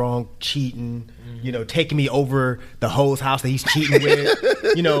 getting drunk, cheating, taking me over the hoe's house that he's cheating with.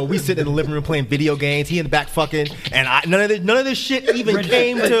 We sit in the living room playing video games. He in the back fucking, and none of this shit even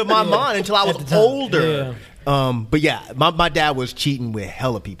came to my mind until I was older. Yeah. But yeah, my dad was cheating with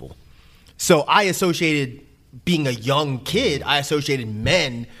hella people. So I associated being a young kid, I associated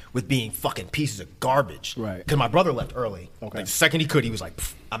men with being fucking pieces of garbage. Right. Because my brother left early. Okay. Like the second he could, he was like,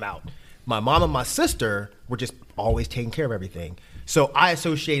 I'm out. My mom and my sister were just always taking care of everything. So I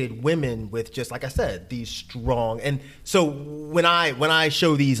associated women with just, like I said, these strong. And so when I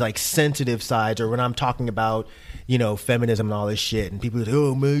show these like sensitive sides, or when I'm talking about, feminism and all this shit, and people say,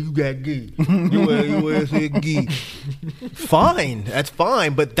 oh man, you got gay. You gay. Fine, that's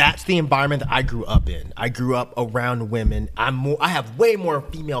fine. But that's the environment that I grew up in. I grew up around women. I have way more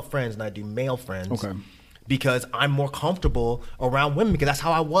female friends than I do male friends. Okay. Because I'm more comfortable around women because that's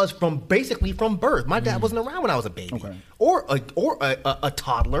how I was from birth. My dad wasn't around when I was a baby, or a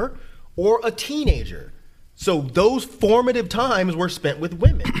toddler, or a teenager. So those formative times were spent with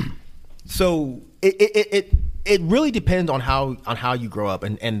women. So it really depends on how you grow up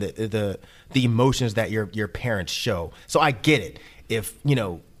and the emotions that your parents show. So I get it.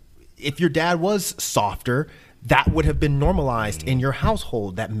 If your dad was softer, that would have been normalized in your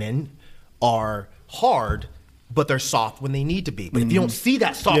household. That men are hard, but they're soft when they need to be. But if you don't see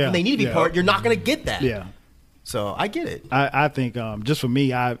that soft when they need to be part, you're not going to get that. Yeah. So I get it. I think just for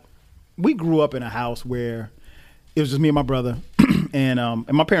me, we grew up in a house where it was just me and my brother, and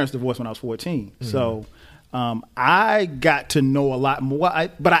my parents divorced when I was 14. Mm-hmm. So I got to know a lot more.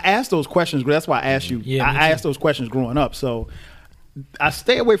 But I asked those questions. That's why I asked you. Yeah, I asked those questions growing up. So I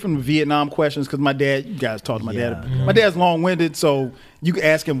stay away from the Vietnam questions because my dad, you guys talked to my dad. Mm-hmm. My dad's long-winded, so you can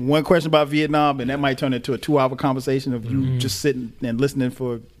ask him one question about Vietnam, and that might turn into a 2-hour conversation of you just sitting and listening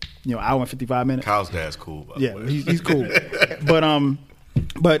for, hour and 55 minutes. Kyle's dad's cool, by the way. He's cool.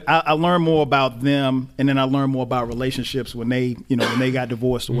 But I learned more about them, and then I learned more about relationships when they got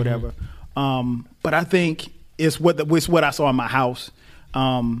divorced or whatever. But I think it's what I saw in my house.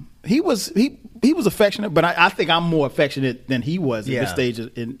 He was affectionate, but I think I'm more affectionate than he was at this stage.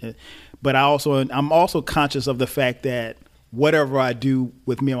 But I'm also conscious of the fact that whatever I do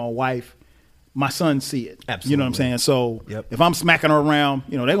with me and my wife, my sons see it. Absolutely. You know what I'm saying? So if I'm smacking her around,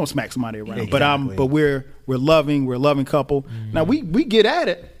 they're gonna smack somebody around. Exactly. But we're a loving couple. Mm-hmm. Now we get at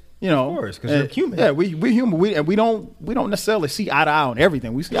it. Of course, because you're human. Yeah, we're human. We don't necessarily see eye to eye on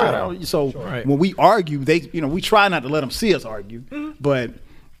everything. We see eye to eye. So when we argue, we try not to let them see us argue, but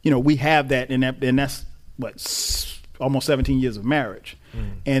we have that, and that's almost 17 years of marriage,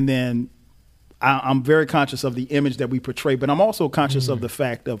 and then I'm very conscious of the image that we portray, but I'm also conscious of the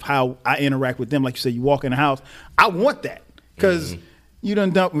fact of how I interact with them. Like you said, you walk in the house, I want that because You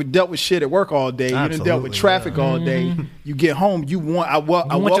done dealt with shit at work all day. You done dealt with traffic all day. You get home. You want I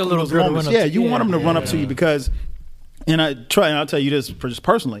welcome those moments. Yeah, you want them to run up to you because, and I'll tell you this just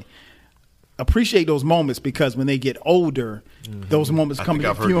personally. Appreciate those moments because when they get older, those moments come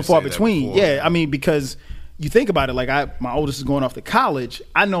few and far between. Yeah, I mean because you think about it. Like my oldest is going off to college.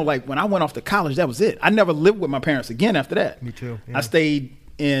 I know, like when I went off to college, that was it. I never lived with my parents again after that. Me too. Yeah. I stayed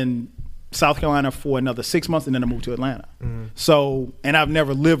in South Carolina for another 6 months, and then I moved to Atlanta. So, and I've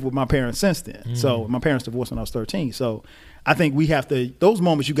never lived with my parents since then. So, my parents divorced when I was 13. So, I think we have to, those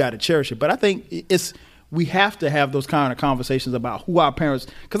moments you got to cherish it. But I think we have to have those kind of conversations about who our parents,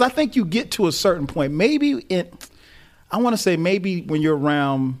 because I think you get to a certain point, I want to say maybe when you're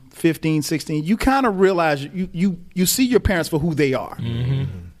around 15, 16, you kind of realize you see your parents for who they are,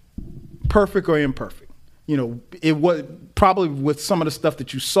 perfect or imperfect. You know, it was probably with some of the stuff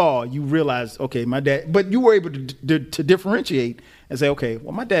that you saw, you realized, okay, my dad, but you were able to differentiate and say, okay,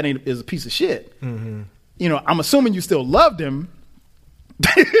 well, my dad is a piece of shit. You know, I'm assuming you still loved him.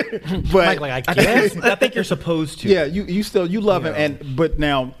 But I guess I think you're supposed to. Yeah, you love him. But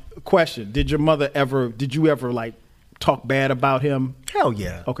now, question: Did you ever like talk bad about him? Hell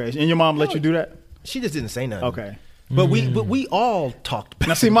yeah. Okay, and your mom let you do that? She just didn't say nothing. Okay. But we all talked bad.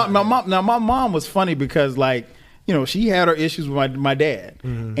 Now see, my mom was funny because, like, you know, she had her issues with my dad,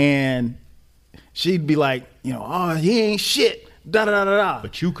 and she'd be like, you know, oh, he ain't shit. Da da da da.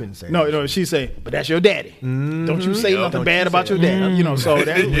 But you couldn't say that. No, she'd say, but that's your daddy. Don't you say nothing bad about your dad. You know, so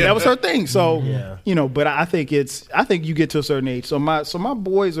that was her thing. So you know, but I think you get to a certain age. So my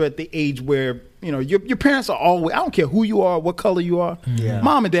boys are at the age where, you know, your parents are always, I don't care who you are, what color you are.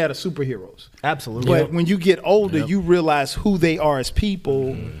 Mom and dad are superheroes. Absolutely. But when you get older, you realize who they are as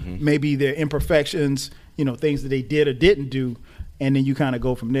people, maybe their imperfections, you know, things that they did or didn't do. And then you kind of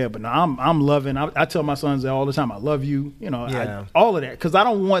go from there. But now I'm loving. I tell my sons all the time, I love you. You know, all of that, because I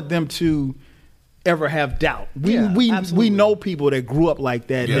don't want them to ever have doubt. We know people that grew up like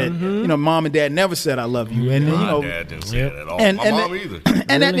that. That you know, mom and dad never said I love you, and you know, dad didn't say it at all. My mom either.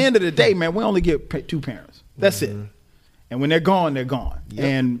 And at the end of the day, man, we only get two parents. That's it. And when they're gone, they're gone.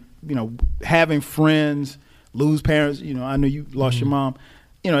 And you know, having friends lose parents. You know, I know you lost your mom.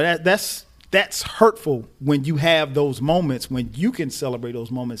 You know, that's hurtful when you have those moments, when you can celebrate those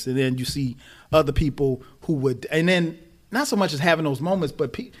moments, and then you see other people who would, and then not so much as having those moments,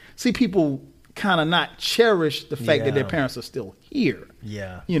 but see people kind of not cherish the fact that their parents are still here.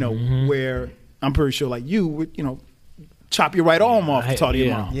 Yeah. You know, where I'm pretty sure like you would, you know, chop your right arm off to talk to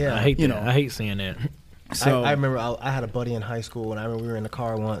your mom. Yeah. I hate that. I hate seeing that. So I remember I had a buddy in high school, and I remember we were in the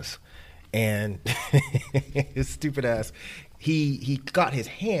car once, and his stupid ass, he got his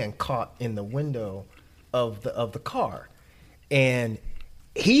hand caught in the window of the car, and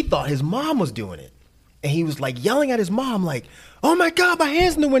he thought his mom was doing it, and he was like yelling at his mom like, "Oh my God, my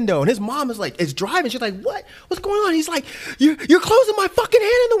hand's in the window!" And his mom is driving. She's like, "What's going on?" He's like, "You're closing my fucking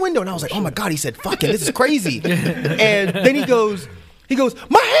hand in the window." And I was like, "Oh my God!" He said, "Fucking, this is crazy." And then he goes, "My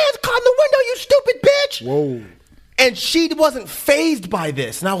hand's caught in the window, you stupid bitch!" Whoa. And she wasn't fazed by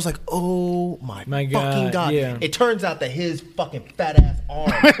this. And I was like, oh my fucking God. Yeah. It turns out that his fucking fat ass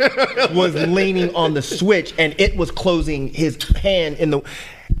arm was leaning on the switch, and it was closing his hand in the...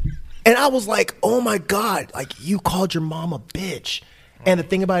 And I was like, oh my God, like, you called your mom a bitch. And the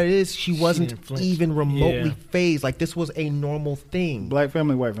thing about it is, she wasn't even remotely phased. Like, this was a normal thing. Black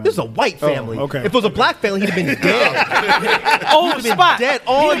family, white family? This is a white family. Oh, okay. If it was a black family, he'd have been dead. On spot. Dead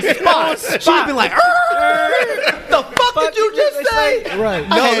on spot. She'd have been like, the fuck did you just say? Right.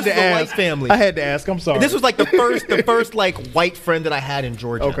 No, this is a white family. I had to ask. I'm sorry. This was like the first like white friend that I had in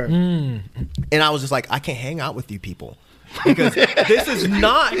Georgia. Okay. And I was just like, I can't hang out with you people. Because this is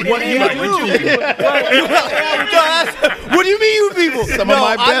not what you do. What do you mean, you people? Some of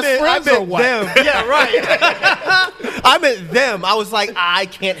my best friends are white. Them. Yeah, right. I meant them. I was like, I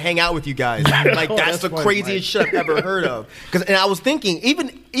can't hang out with you guys. Like, that's the craziest shit I've ever heard of. And I was thinking,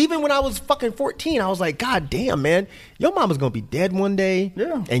 even when I was fucking 14, I was like, God damn, man, your mama's gonna be dead one day.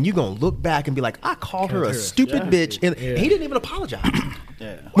 Yeah. And you're gonna look back and be like, I called her a stupid bitch. And he didn't even apologize.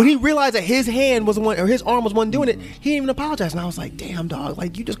 Yeah. When he realized that his hand was the one, or his arm was one doing it, he didn't even apologize. And I was like, damn, dog,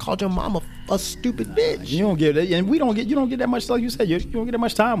 like, you just called your mama a stupid bitch. You don't get that, and you don't get that much, like you said, you don't get that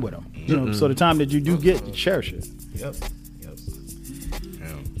much time with them. You know, so the time that you do get, you cherish it. Yep.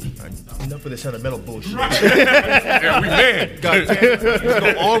 Enough of this sentimental bullshit. Yeah, we man. God damn.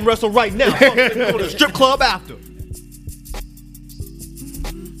 Let's go arm wrestle right now. Let's go to the strip club after.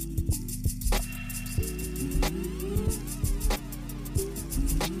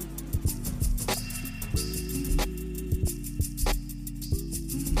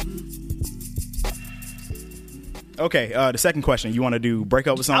 Okay, the second question. You want to do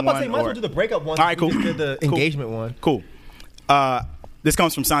breakup with someone? I'm about to say, might as well do the breakup one. All right, cool. We just did the engagement one. Cool. This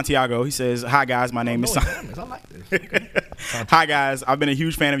comes from Santiago. He says, "Hi guys, my name is I like this. Hi guys, I've been a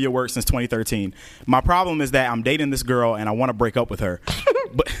huge fan of your work since 2013. My problem is that I'm dating this girl and I want to break up with her,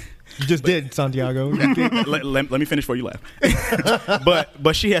 but." You just did, Santiago. let me finish before you laugh.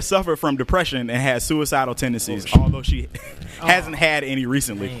 but she has suffered from depression and has suicidal tendencies, although she hasn't had any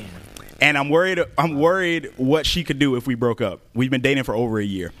recently. Man. And I'm worried what she could do if we broke up. We've been dating for over a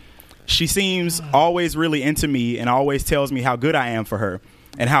year. She seems always really into me and always tells me how good I am for her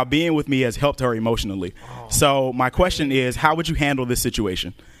and how being with me has helped her emotionally. So my question is, how would you handle this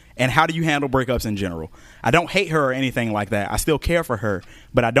situation? And how do you handle breakups in general? I don't hate her or anything like that. I still care for her,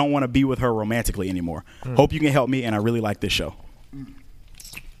 but I don't want to be with her romantically anymore. Hope you can help me, and I really like this show.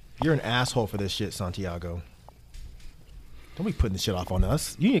 You're an asshole for this shit, Santiago. Don't be putting this shit off on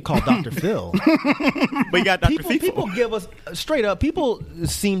us. You need to call Dr. Phil. But you got Dr. Phil. People give us, straight up, people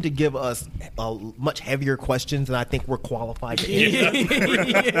seem to give us much heavier questions than I think we're qualified to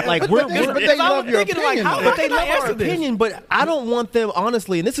answer. Like, but they love your opinion. Like, how would they love our opinion? But I don't want them,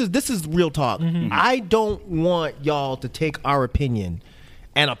 honestly, and this is real talk. I don't want y'all to take our opinion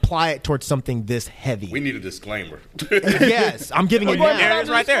and apply it towards something this heavy. We need a disclaimer. Yes, I'm giving it now. There it is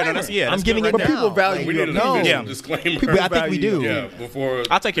right there. No, I'm giving it now. But people value We need a disclaimer. I think we do. Yeah, before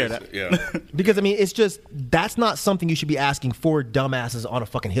I'll take care of that. Yeah. Because, I mean, it's just, that's not something you should be asking for dumbasses on a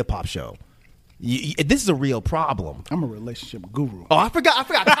fucking hip-hop show. This is a real problem. I'm a relationship guru. Oh, I forgot.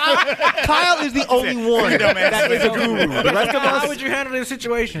 Kyle is the only one that is a guru. The rest of us, How would you handle this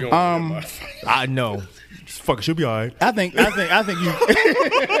situation? I know. Fuck, she'll be all right. I think you.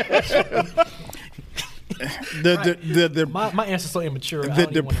 My answer's so immature. The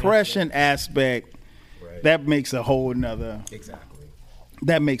depression aspect, that makes a whole nother. Exactly.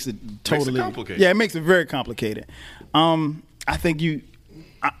 That makes it totally complicated. Yeah, it makes it very complicated. I think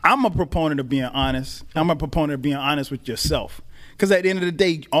I'm a proponent of being honest. I'm a proponent of being honest with yourself. Because at the end of the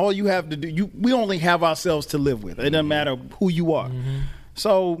day, all you have to do, we only have ourselves to live with. It doesn't matter who you are.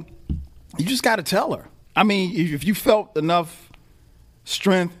 So you just got to tell her. I mean, if you felt enough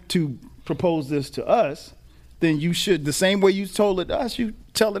strength to propose this to us, then you should, the same way you told it to us, you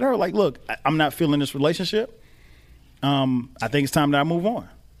tell it her, like, look, I'm not feeling this relationship. I think it's time that I move on.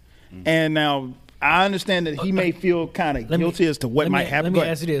 And now, I understand that he may feel kind of guilty as to what might happen. Let me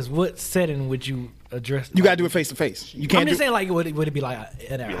ask you this. What setting would you address this? You got to do it face to face. You can't. I'm just saying, like, would it be like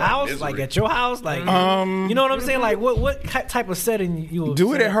at our house, like at your house, like, you know what I'm saying? Like, what type of setting you would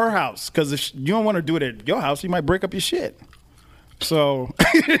do it at her house? Because if you don't want to do it at your house, you might break up your shit. So,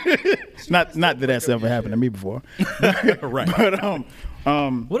 not that that's ever happened to me before, Right. But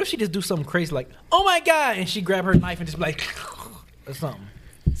what if she just do something crazy, like, oh my god, and she grab her knife and just be like, or something?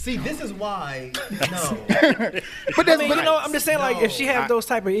 See, this is why. No. But I mean, you know, I'm just saying, like, if she had those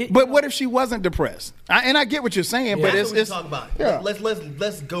type of. But what if she wasn't depressed? I get what you're saying, but That's it's what we talk about. yeah.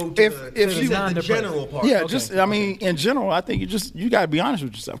 Let's go to the general part. Yeah, just I mean, in general, I think you got to be honest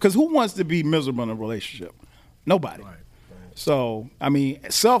with yourself. Because who wants to be miserable in a relationship? Nobody. Right. So I mean,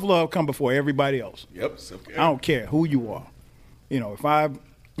 self-love come before everybody else. Yep. Self-care. I don't care who you are. You know, if I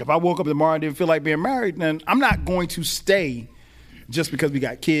woke up tomorrow and didn't feel like being married, then I'm not going to stay just because we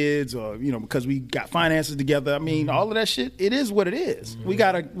got kids or, you know, because we got finances together. I mean, all of that shit, it is what it is.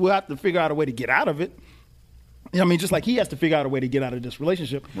 We'll have to figure out a way to get out of it. I mean, just like he has to figure out a way to get out of this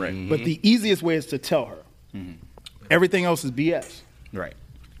relationship. Right. But the easiest way is to tell her. Everything else is BS. Right.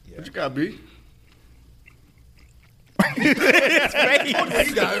 Yeah. What you got, B? No,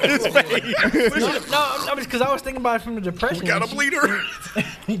 because I was thinking about it from the depression. We got a bleeder.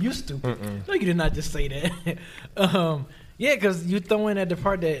 You stupid. No, you did not just say that. Yeah, because you throw in the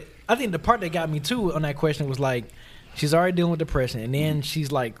part that I think the part that got me too on that question was like, she's already dealing with depression, and then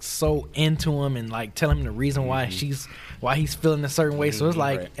she's like so into him and like telling him the reason why he's feeling a certain way. So it's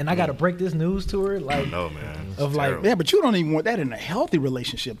like, and I got to break this news to her, like, no, man, of like, yeah, but you don't even want that in a healthy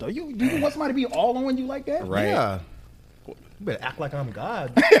relationship, though. You want somebody to be all on you like that, right? Yeah. You better act like I'm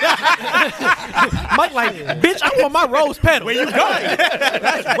God. Myke, like, bitch, I want my rose petal. Where you going?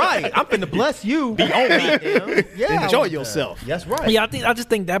 That's right. I'm finna bless you. Be on me. Yeah, enjoy yourself. That's right. Yeah, I just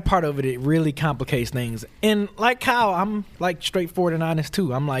think that part of it really complicates things. And like Kyle, I'm like straightforward and honest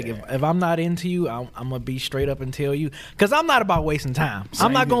too. I'm like, if I'm not into you, I'm gonna be straight up and tell you, because I'm not about wasting time.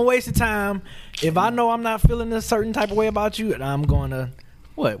 I'm not gonna waste the time. If I know I'm not feeling a certain type of way about you, and I'm gonna.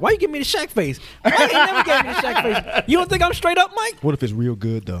 What? Why you give me the Shaq face? Why you never gave me the Shaq face? You don't think I'm straight up, Myke? What if it's real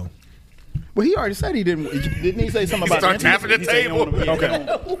good though? Well, he already said he didn't. Didn't he say something about start tapping the table? Okay.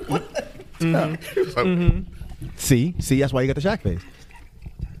 See, that's why you got the Shaq face.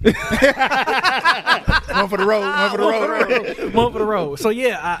 One for the road. One for the road. One for the road. So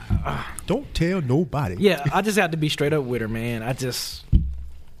yeah, don't tell nobody. Yeah, I just have to be straight up with her, man.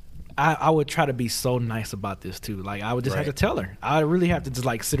 I would try to be so nice about this too. Like I would just have to tell her. I really have to just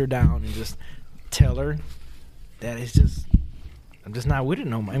like sit her down and just tell her that it's just I'm just not with it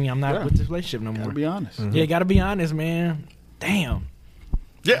no more. I mean, I'm not with this relationship no more. Gotta be honest. Mm-hmm. Yeah, gotta be honest, man. Damn.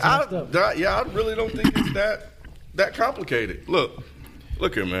 Yeah, I really don't think it's that complicated. Look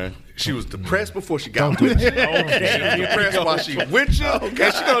here, man. She was depressed before she got with you. Okay. She was depressed while she with you, and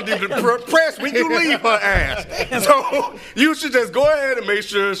she's gonna be depressed when you leave her ass. So you should just go ahead and make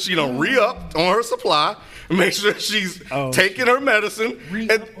sure she don't re-up on her supply. Make sure she's taking her medicine.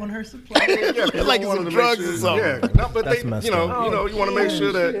 Re-up on her supply. Like some drugs or something. Yeah, no, but you want to make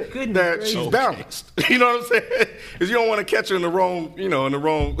sure that she's balanced. You know what I'm saying? Because you don't want to catch her in the wrong,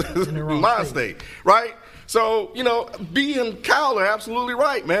 mind state, right? So, B and Kyle are absolutely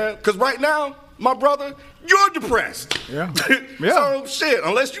right, man. Because right now, my brother, you're depressed. Yeah. So, shit,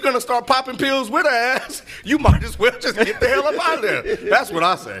 unless you're going to start popping pills with her ass, you might as well just get the hell up out of there. That's what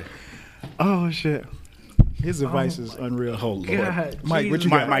I say. Oh, shit. His advice is unreal. Oh, Lord. God, Mike, what you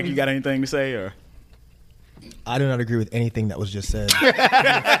got? Mike, you got anything to say? Or I do not agree with anything that was just said.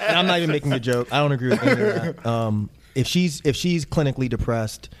 And I'm not even making a joke. I don't agree with any of that. If she's clinically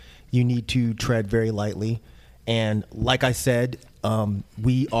depressed, you need to tread very lightly. And like I said,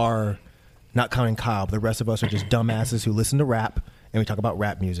 we are not counting Kyle, but the rest of us are just dumbasses who listen to rap and we talk about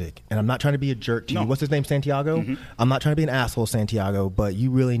rap music. And I'm not trying to be a jerk to you. What's his name, Santiago? Mm-hmm. I'm not trying to be an asshole, Santiago, but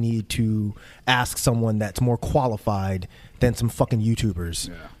you really need to ask someone that's more qualified than some fucking YouTubers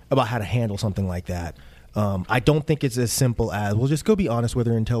about how to handle something like that. I don't think it's as simple as, well, just go be honest with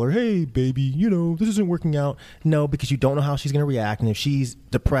her and tell her, hey, baby, this isn't working out. No, because you don't know how she's going to react. And if she's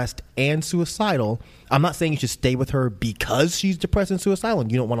depressed and suicidal, I'm not saying you should stay with her because she's depressed and suicidal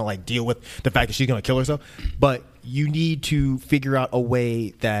and you don't want to deal with the fact that she's going to kill herself. But you need to figure out a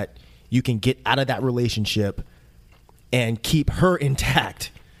way that you can get out of that relationship and keep her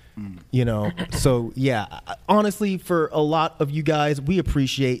intact. So yeah, honestly, for a lot of you guys, we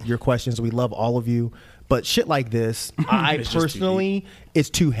appreciate your questions. We love all of you. But shit like this, I personally, it's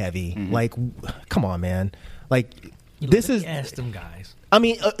too heavy. Mm-hmm. Come on, man. Ask them guys. I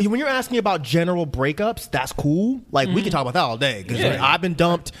mean, when you're asking about general breakups, that's cool. We can talk about that all day. Because I've been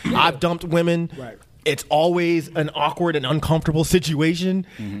dumped. I've dumped women. Right. It's always an awkward and uncomfortable situation.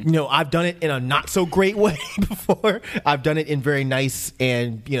 Mm-hmm. I've done it in a not so great way before. I've done it in very nice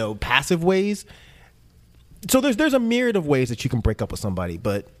and, passive ways. So there's a myriad of ways that you can break up with somebody.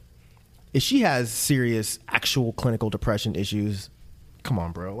 But if she has serious, actual clinical depression issues, come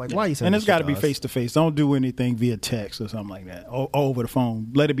on, bro. Why are you saying? And it's got to be face to face. Don't do anything via text or something like that. Or over the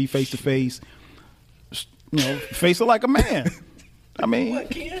phone. Let it be face to face. Face her like a man. I mean, what,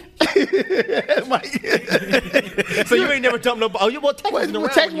 Ken? So you ain't never dumped nobody.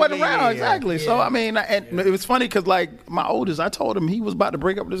 Text wasn't around, exactly. Yeah. So I mean, and it was funny because my oldest, I told him he was about to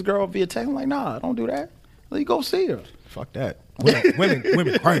break up with this girl via text. I'm like, nah, don't do that. Let you go see her. Fuck that. Women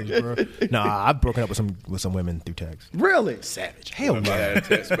crazy, bro. Nah, I've broken up with some women through text. Really? Savage. Hell no. I had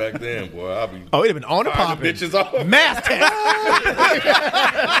text back then, boy. I'd be it'd have been on the pop. Bitches off. Mass text.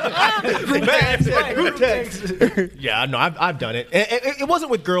 Group text. Yeah, no, I've done it. It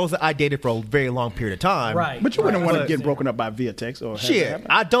wasn't with girls that I dated for a very long period of time. Right. But you wouldn't want to get broken up by via text or shit.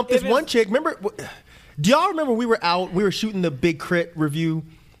 I dumped this one chick. Remember? Do y'all remember we were shooting the Big Crit review,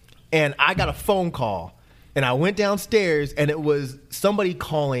 and I got a phone call. And I went downstairs, and it was somebody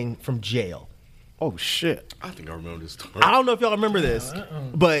calling from jail. Oh, shit. I think I remember this story. I don't know if y'all remember this,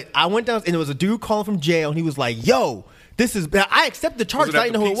 but I went down, and it was a dude calling from jail, and he was like, yo, this is... I accepted the charges. I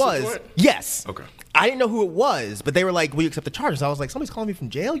didn't know who it was. Joint? Yes. Okay. I didn't know who it was, but they were like, will you accept the charges? I was like, somebody's calling me from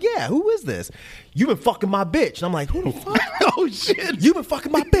jail? Yeah, who is this? You've been fucking my bitch. And I'm like, who the fuck? Oh, shit. You've been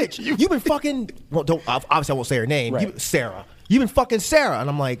fucking my bitch. You've been fucking... Well, obviously, I won't say her name. Right. Sarah. You've been fucking Sarah. And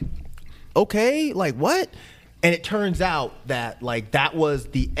I'm like... Okay, what? And it turns out that that was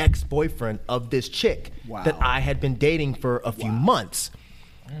the ex-boyfriend of this chick that I had been dating for a few months.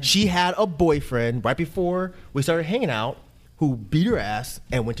 She had a boyfriend right before we started hanging out who beat her ass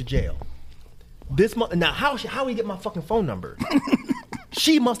and went to jail. Now how did he get my fucking phone number?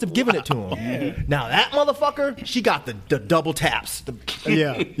 She must have given it to him. Now that motherfucker, she got the double taps.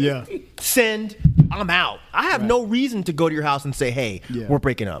 Yeah. Send, I'm out. I have no reason to go to your house and say, hey, we're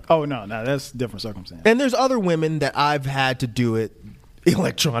breaking up. Oh, no, that's different circumstance. And there's other women that I've had to do it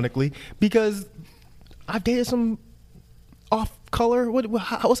electronically because I've dated some off color.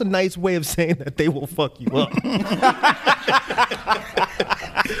 What's a nice way of saying that they will fuck you up?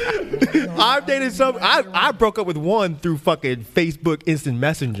 I've dated some. I broke up with one through fucking Facebook Instant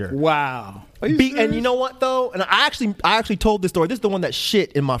Messenger. Wow. And you know what though? And I actually told this story. This is the one that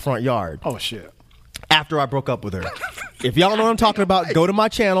shit in my front yard. Oh shit. After I broke up with her. If y'all know what I'm talking about, go to my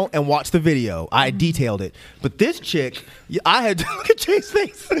channel and watch the video. I detailed it. But this chick, I had to look at Jay's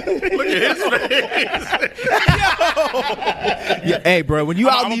face. Look at his face. Yeah, hey, bro, when you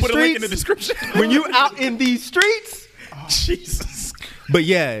out in these put streets, a link in the description. when you out in these streets, Jesus. but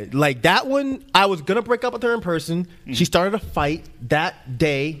yeah, like that one, I was gonna break up with her in person. She started a fight that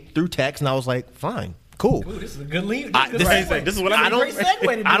day through text, and I was like, fine. Cool. Ooh, this is a good lead. This is what I Great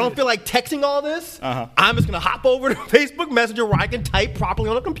segue to I don't this. feel like texting all this. I'm just gonna hop over to Facebook Messenger where I can type properly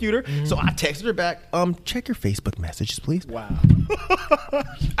on a computer. So I texted her back. Check your Facebook messages, please. Wow.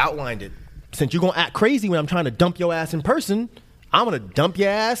 Outlined it. Since you're gonna act crazy when I'm trying to dump your ass in person, I'm gonna dump your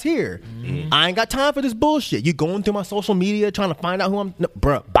ass here. I ain't got time for this bullshit. You going through my social media trying to find out who I'm. No,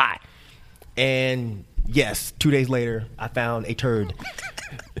 bruh, bye. And yes, 2 days later, I found a turd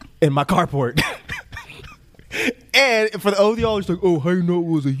in my carport. And for the old y'all, it's like, oh, how you know it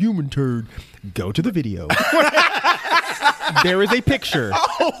was a human turd? Go to the video. There is a picture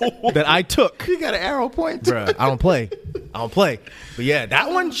that I took. You got an arrow point. Bruh, I don't play. But yeah, that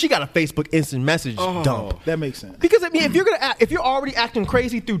one, she got a Facebook instant message dump. That makes sense. Because I mean, if you're already acting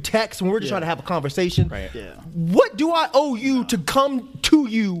crazy through text when we're just trying to have a conversation, Yeah. what do I owe you to come to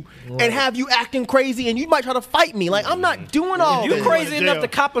you and have you acting crazy and you might try to fight me? Like, I'm not doing all You this. crazy enough to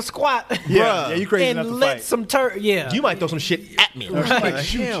cop a squat Yeah, you crazy enough and to let fight. some yeah. You might throw some shit at me. Or she might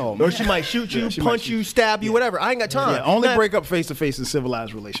shoot you, she might punch shoot you, stab you, whatever. I ain't got time. Yeah, only Nah, break up face to face in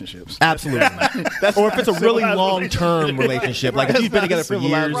civilized relationships. Absolutely. Or if it's a really civilized long-term relationship, like if you've been together for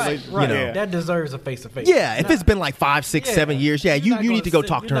years, right, you know. Yeah. That deserves a face to face. Yeah, if it's been like 5, 6, 7 years, yeah, you need to go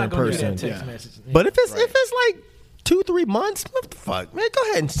talk to her in person. But if it's like 2, 3 months, what the fuck, man? Go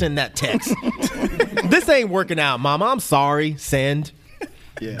ahead and send that text. This ain't working out, Mama. I'm sorry. Send.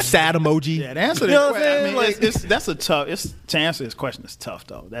 Yeah. Sad emoji. Yeah, to answer You know that what I'm question, saying? it's that's a tough. To answer this question is tough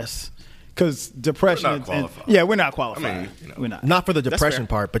though. That's because depression. We're not qualified. Yeah, we're not qualified. I mean, we're not. Not for the depression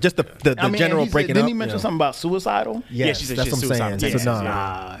part, but just the I mean, general and he said- breaking didn't up. he mention you know. something about suicidal? Yes, she said that's she's what I'm saying.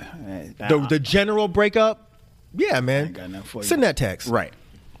 suicidal. So, the general breakup, yeah, man. ain't got nothing for you. Send that text. Right.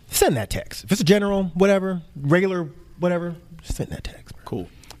 Send that text. If it's a general, whatever, regular, whatever, send that text. Bro. Cool.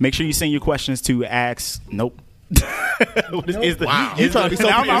 Make sure you send your questions to ask. Nope. Wow. You trying to be so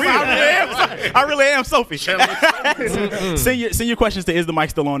I really am Sophie. Send your questions to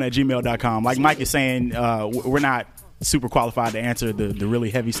isthemikestillon@gmail.com. Like Myke is saying, we're not super qualified to answer the really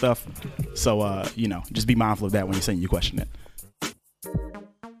heavy stuff. So, just be mindful of that when you're sending your question in.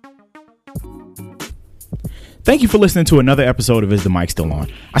 Thank you for listening to another episode of Is the Myke Still On?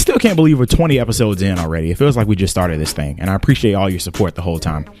 I still can't believe we're 20 episodes in already. It feels like we just started this thing, and I appreciate all your support the whole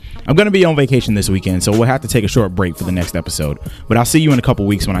time. I'm going to be on vacation this weekend, so we'll have to take a short break for the next episode, but I'll see you in a couple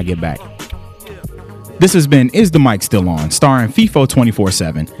weeks when I get back. This has been Is the Myke Still On? Starring FIFO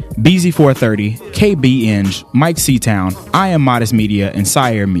 24/7, BZ430, KB Inge, Mike Seatown, I Am Modest Media, and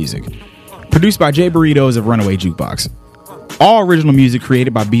Sire Music. Produced by Jay Burritos of Runaway Jukebox. All original music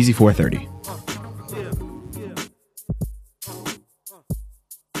created by BZ430.